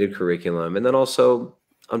mandated curriculum. And then also,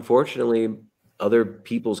 unfortunately, other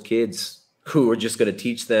people's kids who are just going to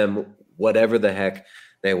teach them whatever the heck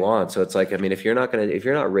they want. So it's like, I mean, if you're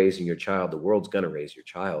not raising your child, the world's going to raise your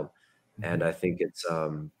child. And I think it's,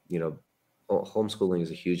 you know, homeschooling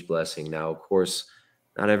is a huge blessing. Now, of course,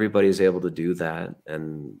 not everybody is able to do that.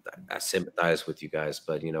 And I sympathize with you guys,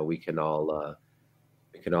 but, you know, we can all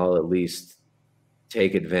at least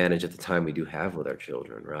take advantage of the time we do have with our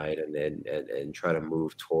children, right? And try to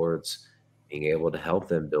move towards being able to help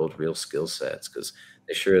them build real skill sets, because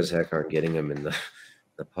they sure as heck aren't getting them in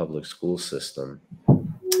the public school system.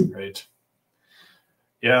 Right.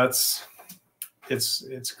 Yeah, it's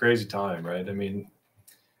a crazy time, right? I mean,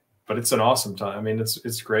 but it's an awesome time. I mean,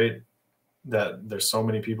 it's great that there's so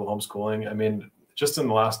many people homeschooling. I mean, just in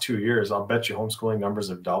the last 2 years, I'll bet you homeschooling numbers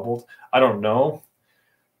have doubled. I don't know,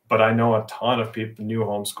 but I know a ton of people, new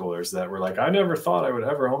homeschoolers, that were like, I never thought I would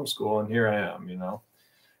ever homeschool, and here I am, you know,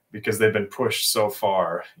 because they've been pushed so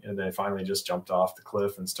far, and they finally just jumped off the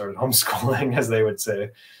cliff and started homeschooling, as they would say.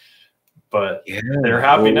 But yeah, they're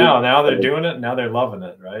happy now. Now they're doing it. Now they're loving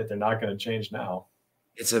it, right? They're not going to change now.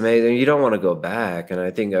 It's amazing. You don't want to go back. And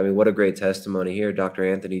I mean, what a great testimony here. Dr.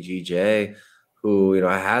 Anthony G.J., who, you know,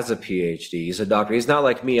 has a PhD. He's a doctor. He's not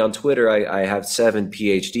like me on Twitter. I have 7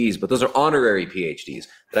 PhDs, but those are honorary PhDs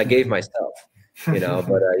that I gave myself, you know,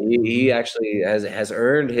 but he actually has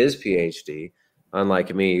earned his PhD,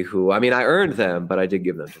 unlike me, who, I mean, I earned them, but I did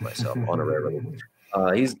give them to myself honorarily.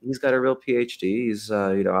 He's got a real PhD. He's,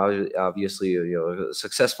 you know, obviously, you know, a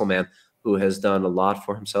successful man who has done a lot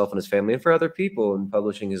for himself and his family and for other people in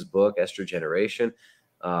publishing his book, ESTROGEneration,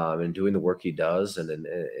 and doing the work he does and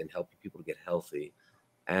helping people to get healthy.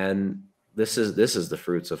 And this is the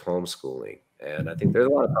fruits of homeschooling. And I think there's a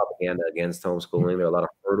lot of propaganda against homeschooling. There are a lot of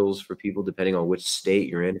hurdles for people depending on which state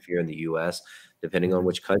you're in. If you're in the U.S., depending on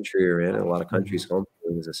which country you're in, a lot of countries,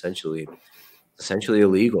 homeschooling is essentially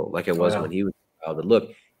illegal, like it was when he was a child. But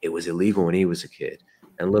look, it was illegal when he was a kid,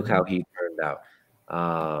 and look how he turned out.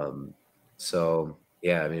 So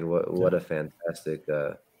yeah, I mean, what a fantastic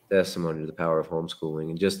testimony to the power of homeschooling.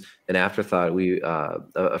 And just an afterthought, we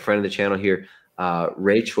a friend of the channel here,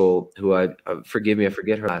 Rachel, who forgive me, I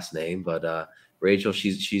forget her last name, but Rachel,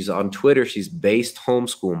 she's on Twitter. She's based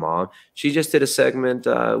homeschool mom. She just did a segment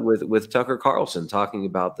with Tucker Carlson talking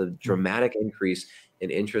about the dramatic increase in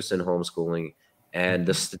interest in homeschooling and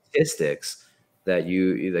the statistics that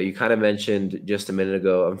you kind of mentioned just a minute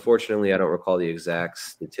ago. Unfortunately, I don't recall the exact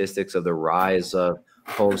statistics of the rise of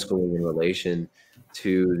homeschooling in relation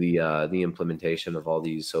to the implementation of all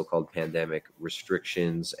these so-called pandemic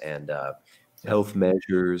restrictions and health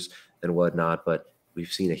measures and whatnot. But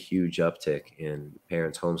we've seen a huge uptick in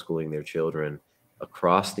parents homeschooling their children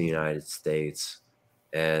across the United States,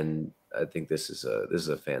 and I think this is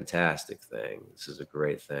a fantastic thing. This is a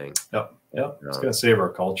great thing. Yep. It's going to save our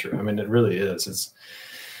culture. I mean, it really is.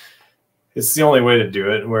 It's the only way to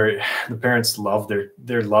do it, where the parents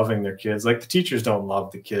they're loving their kids. Like, the teachers don't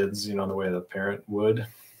love the kids, you know, the way the parent would.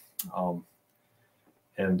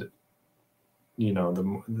 And you know,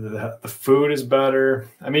 the food is better.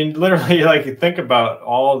 I mean, literally, like, think about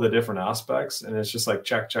all the different aspects, and it's just like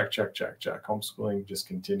check. Homeschooling just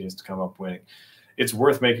continues to come up winning. It's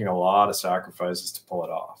worth making a lot of sacrifices to pull it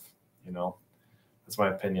off. You know, that's my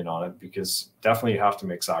opinion on it, because definitely you have to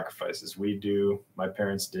make sacrifices. We do. My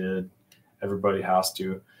parents did. Everybody has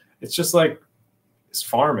to. It's just like, it's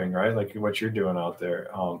farming, right? Like what you're doing out there.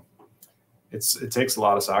 It takes a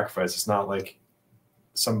lot of sacrifice. It's not like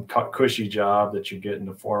some cushy job that you get in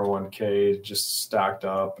the 401k just stacked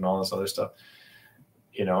up and all this other stuff.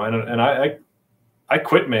 You know, and I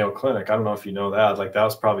quit Mayo Clinic. I don't know if you know that. Like, that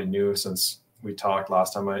was probably new since we talked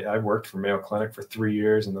last time, I worked for Mayo Clinic for 3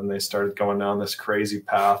 years, and then they started going down this crazy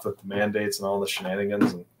path with the mandates and all the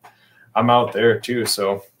shenanigans, and I'm out there too.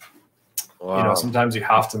 So, Wow. you know, sometimes you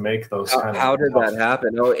have to make those How did that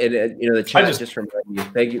happen? Oh, and you know, the chat just reminded me.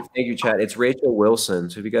 Thank you, chat. It's Rachel Wilson.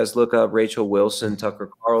 So if you guys look up Rachel Wilson, Tucker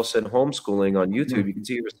Carlson homeschooling on YouTube, you can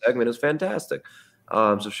see her segment is fantastic.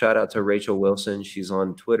 So shout out to Rachel Wilson. She's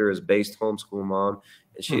on Twitter as Based Homeschool Mom,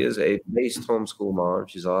 and she is a based homeschool mom.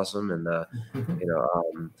 She's awesome. And you know,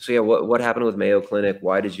 so yeah, what happened with Mayo Clinic?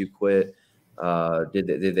 Why did you quit?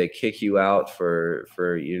 Did they kick you out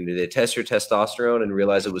for you? Did they test your testosterone and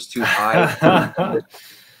realize it was too high?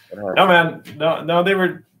 No, man, no.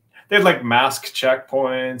 They had like mask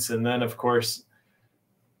checkpoints, and then of course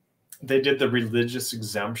they did the religious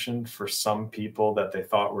exemption for some people that they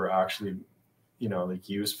thought were actually, you know, like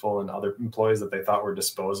useful, and other employees that they thought were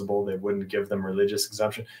disposable. They wouldn't give them religious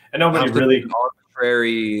exemption, and nobody really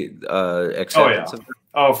arbitrary acceptance.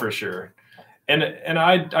 Oh, for sure. And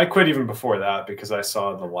I quit even before that because I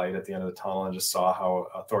saw the light at the end of the tunnel and just saw how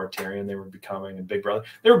authoritarian they were becoming, and Big Brother.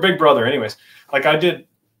 They were Big Brother anyways. Like I did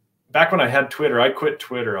back when I had Twitter. I quit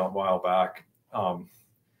Twitter a while back,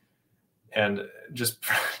 and just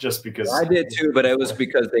because I did too, but it was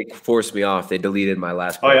because they forced me off. They deleted my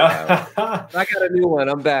last. Oh yeah, I got a new one.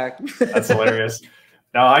 I'm back. That's hilarious.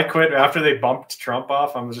 No, I quit after they bumped Trump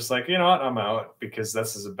off. I was just like, you know what, I'm out, because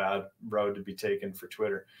this is a bad road to be taken for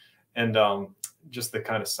Twitter. And just the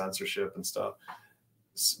kind of censorship and stuff.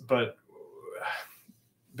 But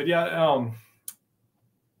yeah,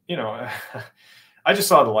 you know, I just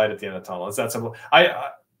saw the light at the end of the tunnel. It's that simple.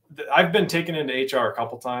 I've been taken into HR a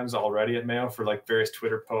couple times already at Mayo for like various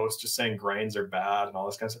Twitter posts, just saying grains are bad and all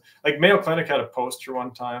this kind of stuff. Like Mayo Clinic had a poster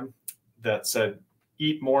one time that said,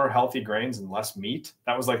 "Eat more healthy grains and less meat."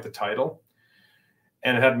 That was like the title.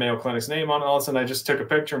 And it had Mayo Clinic's name on it. All of a sudden, I just took a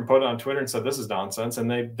picture and put it on Twitter and said, "This is nonsense." And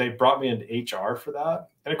they brought me into HR for that.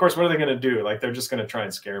 And of course, what are they going to do? Like, they're just going to try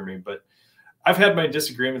and scare me. But I've had my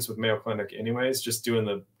disagreements with Mayo Clinic anyways, just doing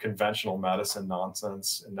the conventional medicine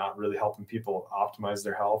nonsense and not really helping people optimize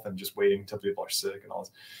their health and just waiting until people are sick and all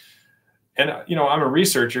this. And, you know, I'm a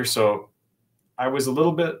researcher, so I was a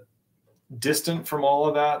little bit distant from all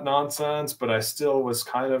of that nonsense, but I still was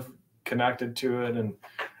kind of connected to it. And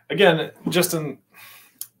again, just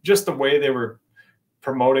the way they were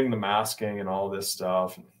promoting the masking and all this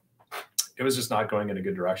stuff, it was just not going in a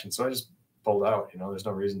good direction. So I just pulled out. You know, there's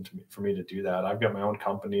no reason for me to do that. I've got my own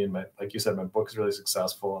company, and like you said, my book is really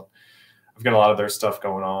successful. I've got a lot of their stuff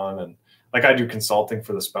going on, and like I do consulting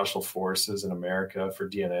for the special forces in America for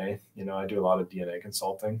DNA. You know, I do a lot of DNA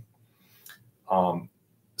consulting.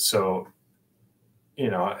 So, you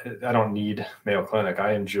know, I don't need Mayo Clinic.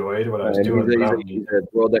 I enjoyed what I was doing. He's a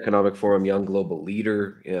World Economic Forum Young Global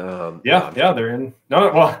Leader. Yeah, they're in.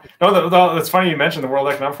 No, it's funny you mentioned the World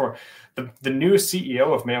Economic Forum. The new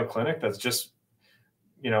CEO of Mayo Clinic that's just,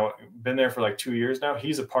 you know, been there for like 2 years now.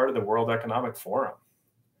 He's a part of the World Economic Forum.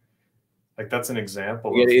 Like, that's an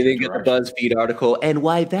example. You get the BuzzFeed article, and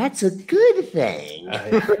why that's a good thing.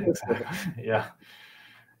 Yeah,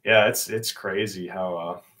 it's crazy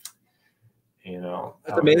how. You know,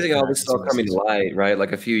 it's amazing how this is all coming to light, right?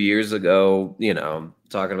 Like a few years ago, you know,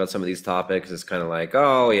 talking about some of these topics, it's kind of like,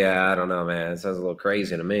 oh yeah, I don't know, man, it sounds a little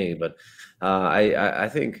crazy to me. But I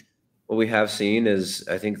think what we have seen is,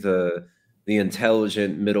 I think the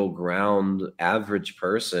intelligent middle ground average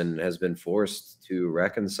person has been forced to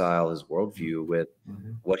reconcile his worldview with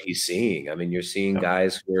what he's seeing. I mean, you're seeing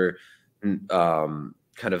guys who are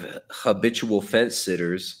kind of habitual fence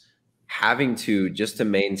sitters having to, just to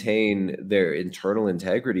maintain their internal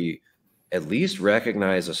integrity, at least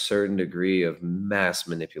recognize a certain degree of mass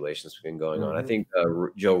manipulation that's been going on. I think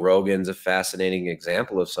Joe Rogan's a fascinating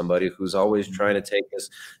example of somebody who's always trying to take this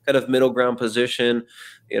kind of middle ground position,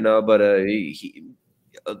 you know, but a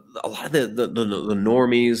lot of the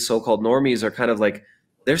normies, so-called normies, are kind of like,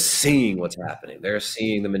 they're seeing what's happening. They're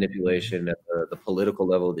seeing the manipulation at the political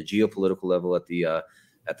level, the geopolitical level, at the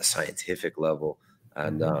scientific level.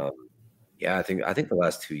 And yeah, I think the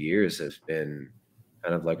last 2 years has been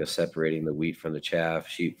kind of like a separating the wheat from the chaff,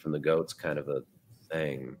 sheep from the goats kind of a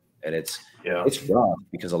thing. And it's rough,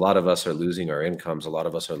 because a lot of us are losing our incomes. A lot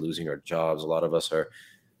of us are losing our jobs. A lot of us are,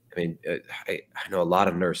 I mean, I know a lot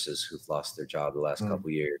of nurses who've lost their job the last couple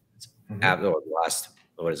of years. The last,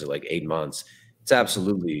 what is it, like 8 months. It's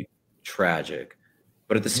absolutely tragic.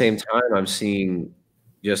 But at the same time, I'm seeing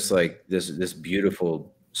just like this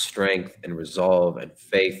beautiful strength and resolve and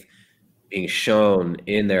faith being shown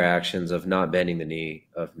in their actions of not bending the knee,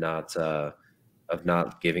 of not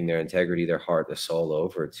giving their integrity, their heart, their soul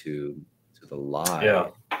over to the lie. Yeah.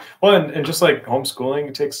 Well, and just like homeschooling,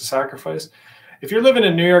 it takes a sacrifice. If you're living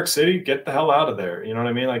in New York City, get the hell out of there. You know what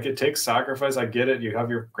I mean? Like, it takes sacrifice. I get it. You have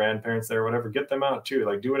your grandparents there, whatever. Get them out too.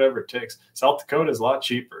 Like, do whatever it takes. South Dakota is a lot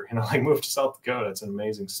cheaper. You know, like, move to South Dakota. It's an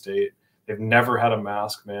amazing state. They've never had a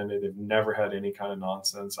mask mandate. They've never had any kind of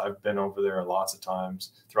nonsense. I've been over there lots of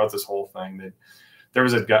times throughout this whole thing. There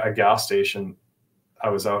was a gas station. I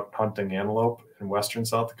was out hunting antelope in western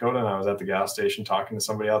South Dakota, and I was at the gas station talking to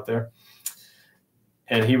somebody out there.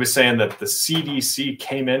 And he was saying that the CDC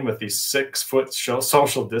came in with these 6-foot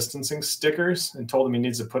social distancing stickers and told him he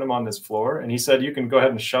needs to put them on his floor. And he said, you can go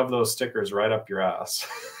ahead and shove those stickers right up your ass.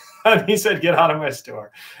 And he said, get out of my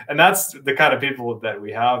store. And that's the kind of people that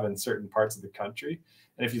we have in certain parts of the country.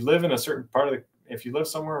 And if you live in a certain part of if you live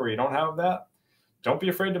somewhere where you don't have that, don't be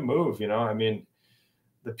afraid to move. You know, I mean,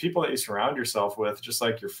 the people that you surround yourself with, just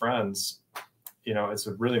like your friends, you know, it's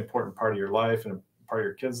a really important part of your life and a part of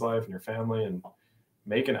your kids' life and your family. And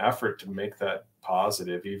make an effort to make that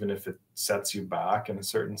positive, even if it sets you back in a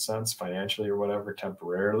certain sense, financially or whatever,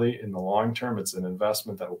 temporarily. In the long term, it's an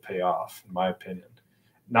investment that will pay off, in my opinion.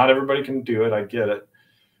 Not everybody can do it. I get it.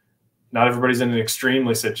 Not everybody's in an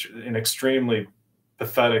extremely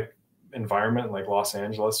pathetic environment like Los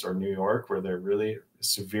Angeles or New York, where they're really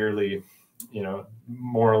severely, you know,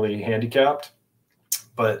 morally handicapped.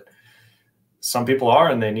 But some people are,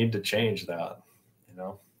 and they need to change that, you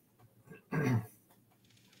know.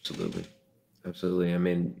 Absolutely. Absolutely. I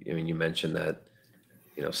mean, you mentioned that,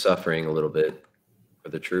 you know, suffering a little bit for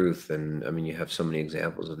the truth. And I mean, you have so many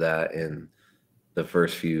examples of that in the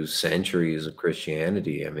first few centuries of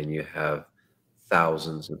Christianity. I mean, you have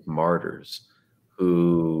thousands of martyrs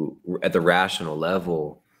who, at the rational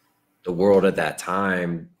level, the world at that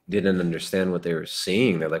time didn't understand what they were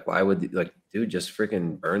seeing. They're like, why would, like, dude, just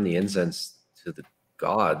freaking burn the incense to the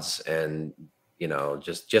gods and, you know,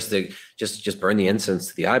 just burn the incense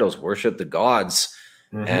to the idols, worship the gods,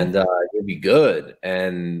 and you'll be good.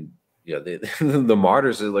 And you know, the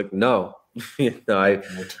martyrs are like, no, you know,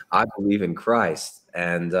 I believe in Christ,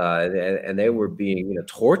 and they were being, you know,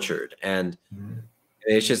 tortured, and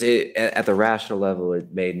it's just at the rational level,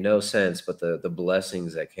 it made no sense. But the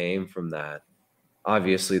blessings that came from that,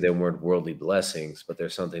 obviously, they weren't worldly blessings, but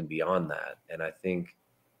there's something beyond that. And I think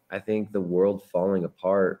the world falling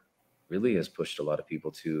apart really has pushed a lot of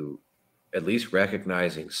people to at least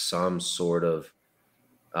recognizing some sort of,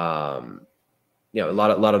 you know, a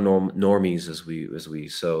lot of normies, as we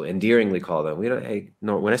so endearingly call them. We don't hate.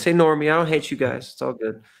 No, when I say normie, I don't hate you guys. It's all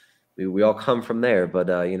good. We all come from there, but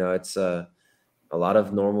you know, it's a lot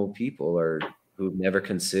of normal people who've never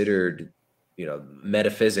considered, you know,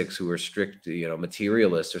 metaphysics, who are strict, you know,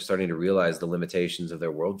 materialists, are starting to realize the limitations of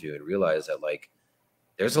their worldview and realize that, like,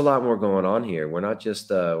 there's a lot more going on here. We're not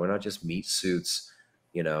just meat suits,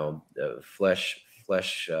 you know, flesh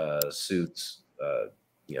suits,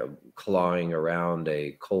 you know, clawing around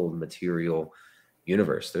a cold material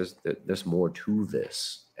universe. There's more to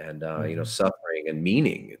this, and you know, suffering and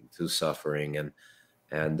meaning to suffering,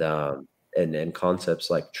 and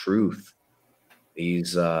concepts like truth.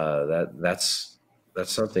 These that's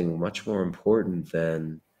something much more important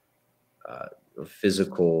than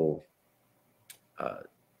physical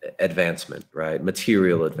advancement, right?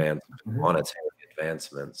 Material advancement, monetary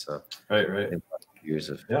advancement. So right. I think years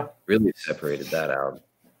have really separated that out.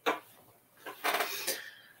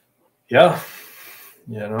 Yeah,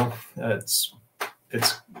 you know, it's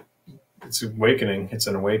awakening. It's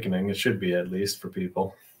an awakening. It should be, at least for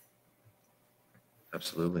people.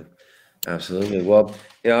 Absolutely. Well,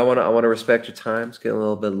 you know, I want to respect your time. It's getting a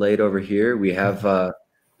little bit late over here. We have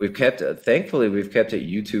thankfully we've kept it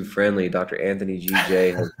YouTube friendly. Dr. Anthony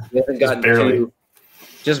GJ hasn't gotten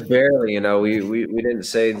just barely, you know. We didn't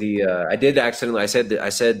say the I did accidentally. I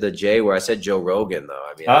said the J where I said Joe Rogan,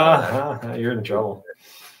 though. I mean, you're in trouble.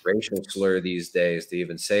 Racial slur these days to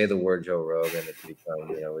even say the word Joe Rogan. It's become,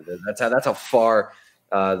 you know, that's how far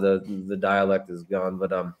the dialect has gone. But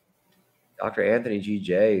Dr. Anthony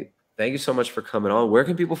GJ, thank you so much for coming on. Where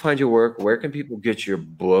can people find your work? Where can people get your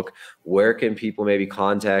book? Where can people maybe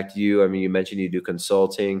contact you? I mean, you mentioned you do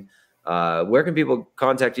consulting. Where can people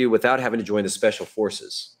contact you without having to join the special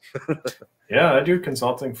forces? Yeah, I do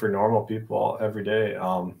consulting for normal people every day.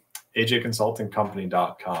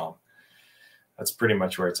 AJConsultingCompany.com. That's pretty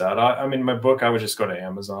much where it's at. I mean, my book, I would just go to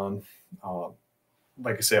Amazon.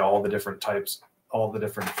 Like I say, all the different types, all the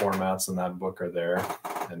different formats in that book are there.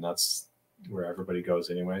 And that's where everybody goes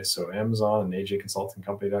anyway. So Amazon and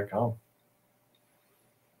AJConsultingCompany.com.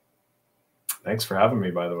 Thanks for having me,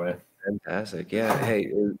 by the way. Fantastic. Yeah.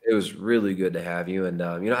 Hey, it was really good to have you. And,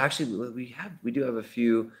 you know, actually we do have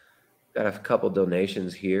got a couple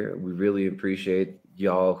donations here. We really appreciate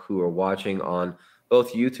y'all who are watching on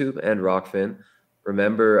both YouTube and Rockfin.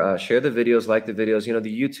 Remember, share the videos, like the videos. You know,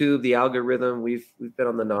 the YouTube, the algorithm. We've been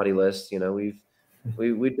on the naughty list. You know,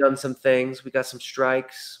 we've done some things. We got some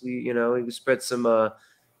strikes. We spread some.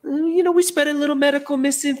 We spread a little medical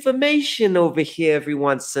misinformation over here every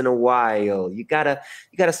once in a while. You gotta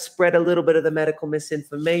spread a little bit of the medical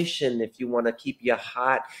misinformation if you want to keep your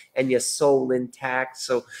heart and your soul intact.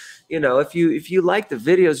 So, if you like the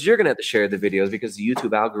videos, you're gonna have to share the videos because the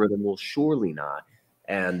YouTube algorithm will surely not.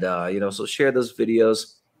 And so share those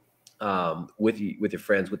videos with your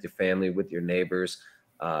friends, with your family, with your neighbors.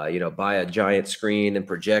 Buy a giant screen and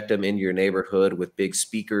project them in your neighborhood with big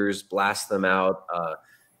speakers, blast them out.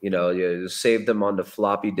 You save them onto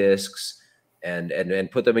floppy disks and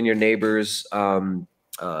put them in your neighbor's under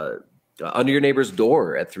your neighbor's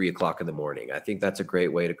door at 3 o'clock in the morning. I think that's a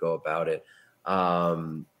great way to go about it.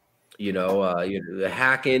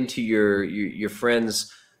 Hack into your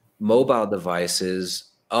friends' mobile devices,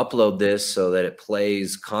 upload this so that it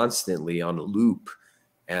plays constantly on a loop.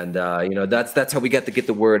 And, that's how we get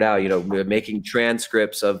the word out. We're making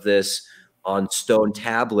transcripts of this on stone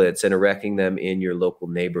tablets and erecting them in your local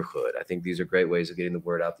neighborhood. I think these are great ways of getting the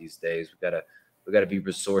word out these days. We gotta be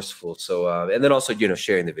resourceful. So, and then also,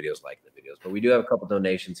 sharing the videos, liking the videos. But we do have a couple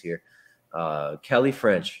donations here. Kelly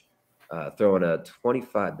French throwing a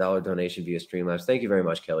 $25 donation via Streamlabs. Thank you very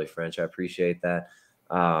much, Kelly French. I appreciate that.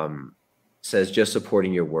 Says just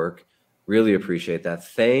supporting your work. Really appreciate that.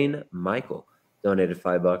 Thane Michael donated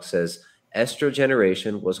 $5. Says,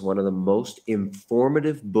 ESTROGEneration was one of the most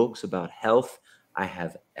informative books about health I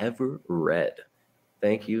have ever read.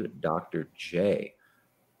 Thank you, Dr. J.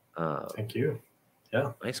 Thank you.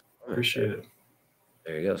 Yeah, nice. Appreciate it.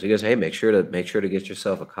 There you go. So you guys, hey, make sure to get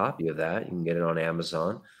yourself a copy of that. You can get it on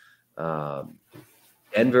Amazon.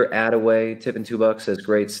 Denver Attaway tipping $2 says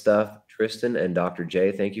great stuff. Tristan and Dr.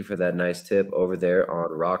 J, thank you for that nice tip over there on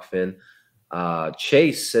Rockfin.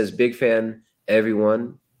 Chase says big fan,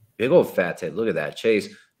 everyone. Big old fat tip. Look at that.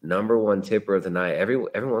 Chase, #1 tipper of the night. Every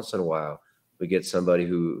once in a while, we get somebody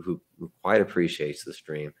who quite appreciates the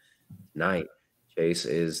stream. Night. Chase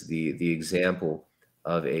is the example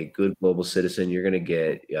of a good global citizen. You're going to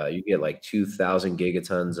get, you get like 2,000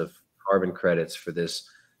 gigatons of carbon credits for this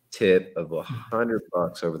tip of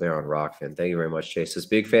 $100 over there on Rockfin. Thank you very much, Chase. This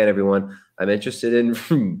big fan, everyone. I'm interested in,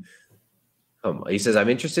 he says, I'm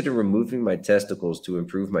interested in removing my testicles to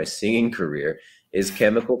improve my singing career. Is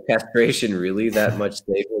chemical castration really that much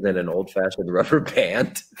safer than an old-fashioned rubber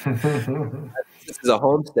band? This is a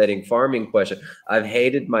homesteading farming question. I've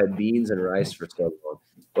hated my beans and rice for so long.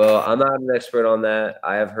 Well, I'm not an expert on that.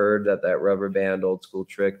 I have heard that rubber band old school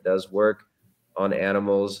trick does work on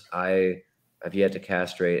animals. I have yet to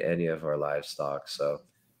castrate any of our livestock. So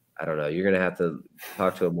I don't know. You're going to have to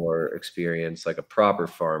talk to a more experienced, like a proper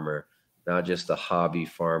farmer, not just a hobby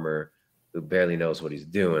farmer who barely knows what he's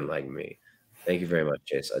doing like me. Thank you very much,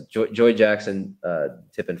 Chase. Joy Jackson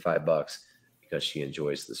tipping $5 because she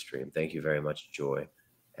enjoys the stream. Thank you very much, Joy.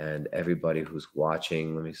 And everybody who's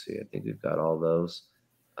watching, let me see. I think we've got all those.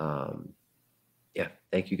 Yeah,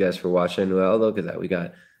 thank you guys for watching. Well, look at that. We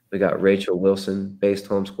got Rachel Wilson, based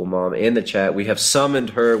homeschool mom, in the chat. We have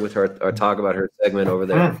summoned her with our talk about her segment over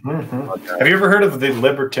there. Have you ever heard of the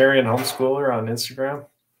libertarian homeschooler on Instagram?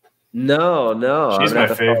 No. She's my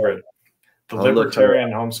favorite. The libertarian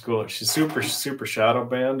homeschooler. She's super shadow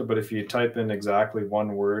banned, but if you type in exactly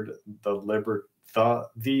one word, the libertarian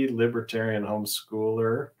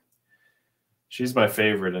homeschooler, she's my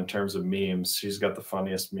favorite in terms of memes. She's got the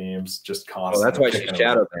funniest memes, just constantly. Oh, that's why she's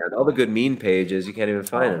shadow banned. All the good meme pages, you can't even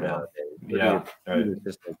find them nowadays. Yeah, right.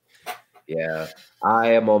 Yeah.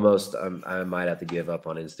 I might have to give up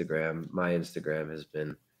on Instagram. My Instagram has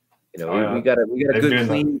been, we got a good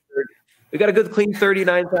clean. We got a good clean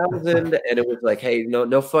 39,000, and it was like, hey,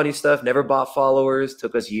 no funny stuff. Never bought followers.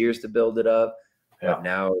 Took us years to build it up. Yeah. But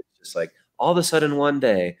now it's just like all of a sudden one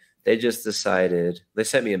day they just decided. They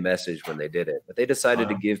sent me a message when they did it, but they decided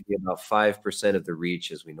to give me about 5% of the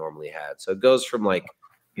reach as we normally had. So it goes from like,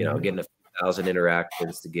 getting a few thousand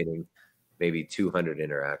interactions to getting maybe 200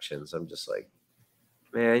 interactions. I'm just like,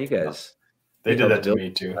 man, you guys. They did that to me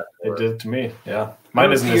too. They did it to me. Yeah,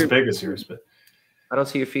 mine isn't as big as yours, but. I don't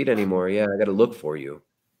see your feed anymore. Yeah, I got to look for you.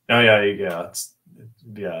 Oh yeah. It's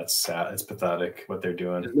sad. It's pathetic what they're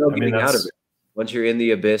doing. There's no getting out of it. Once you're in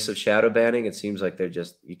the abyss of shadow banning, it seems like they're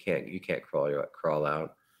just you can't crawl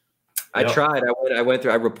out. I tried. I went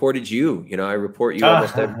through. I reported you. I report you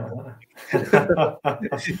almost every.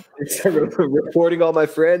 Reporting all my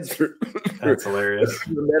friends for that's hilarious.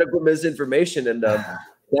 Medical misinformation, and it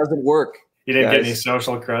doesn't work. You didn't get any guys.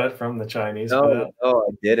 social credit from the Chinese for that? No,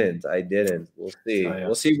 I didn't. We'll see. So, yeah.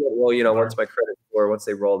 We'll see. Well, you know, once my credit score, once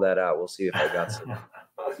they roll that out, we'll see if I got some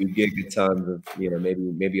few gigatons of, you know,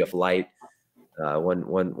 maybe a flight,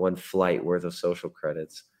 one flight worth of social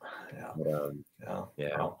credits. Yeah. But,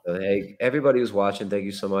 yeah. Wow. So, hey, everybody who's watching, thank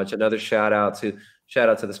you so much. Another shout out to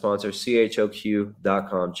the sponsor,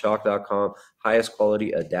 choq.com, chalk.com, highest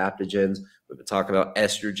quality adaptogens. We've been talking about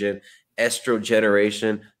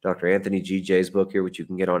ESTROGEneration, Dr. Anthony GJ's book here, which you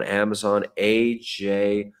can get on Amazon.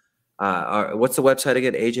 AJ, what's the website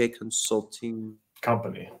again? AJ Consulting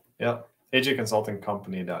Company. Yep.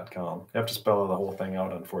 AJConsultingCompany.com. You have to spell the whole thing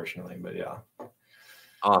out, unfortunately, but yeah.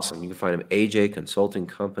 Awesome. You can find him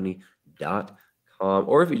AJConsultingCompany.com,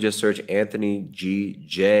 or if you just search Anthony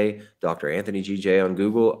GJ, Dr. Anthony GJ on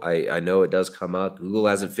Google, I know it does come up. Google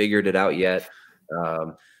hasn't figured it out yet.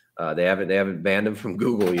 They haven't banned him from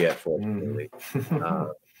Google yet, fortunately.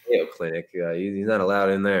 Mayo Clinic, he's not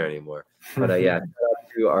allowed in there anymore. But yeah, shout out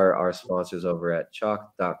to our sponsors over at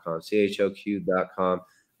chalk.com, choq.com,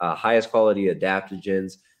 highest quality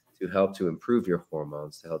adaptogens to help to improve your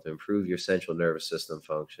hormones, to help to improve your central nervous system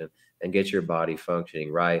function and get your body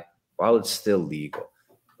functioning right while it's still legal.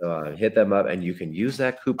 So hit them up, and you can use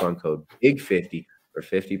that coupon code BIG50 for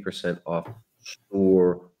 50% off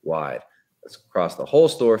store-wide. Let's cross the whole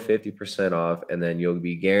store, 50% off, and then you'll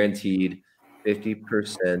be guaranteed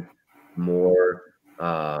 50% more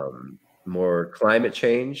climate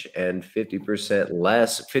change and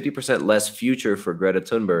 50% less future for Greta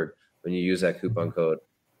Thunberg when you use that coupon code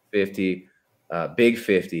 50 big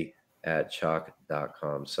 50 at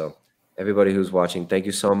chalk.com. So everybody who's watching, thank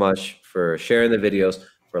you so much for sharing the videos,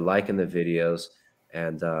 for liking the videos,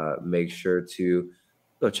 and make sure to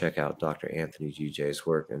go check out Dr. Anthony GJ's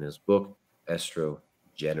work and his book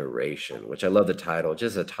ESTROGEneration, which I love the title.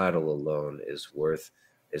 Just the title alone is worth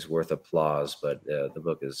applause, but the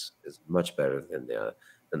book is much better than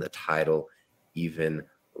the title even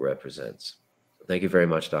represents. So thank you very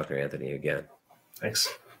much, Dr. Anthony, again. Thanks.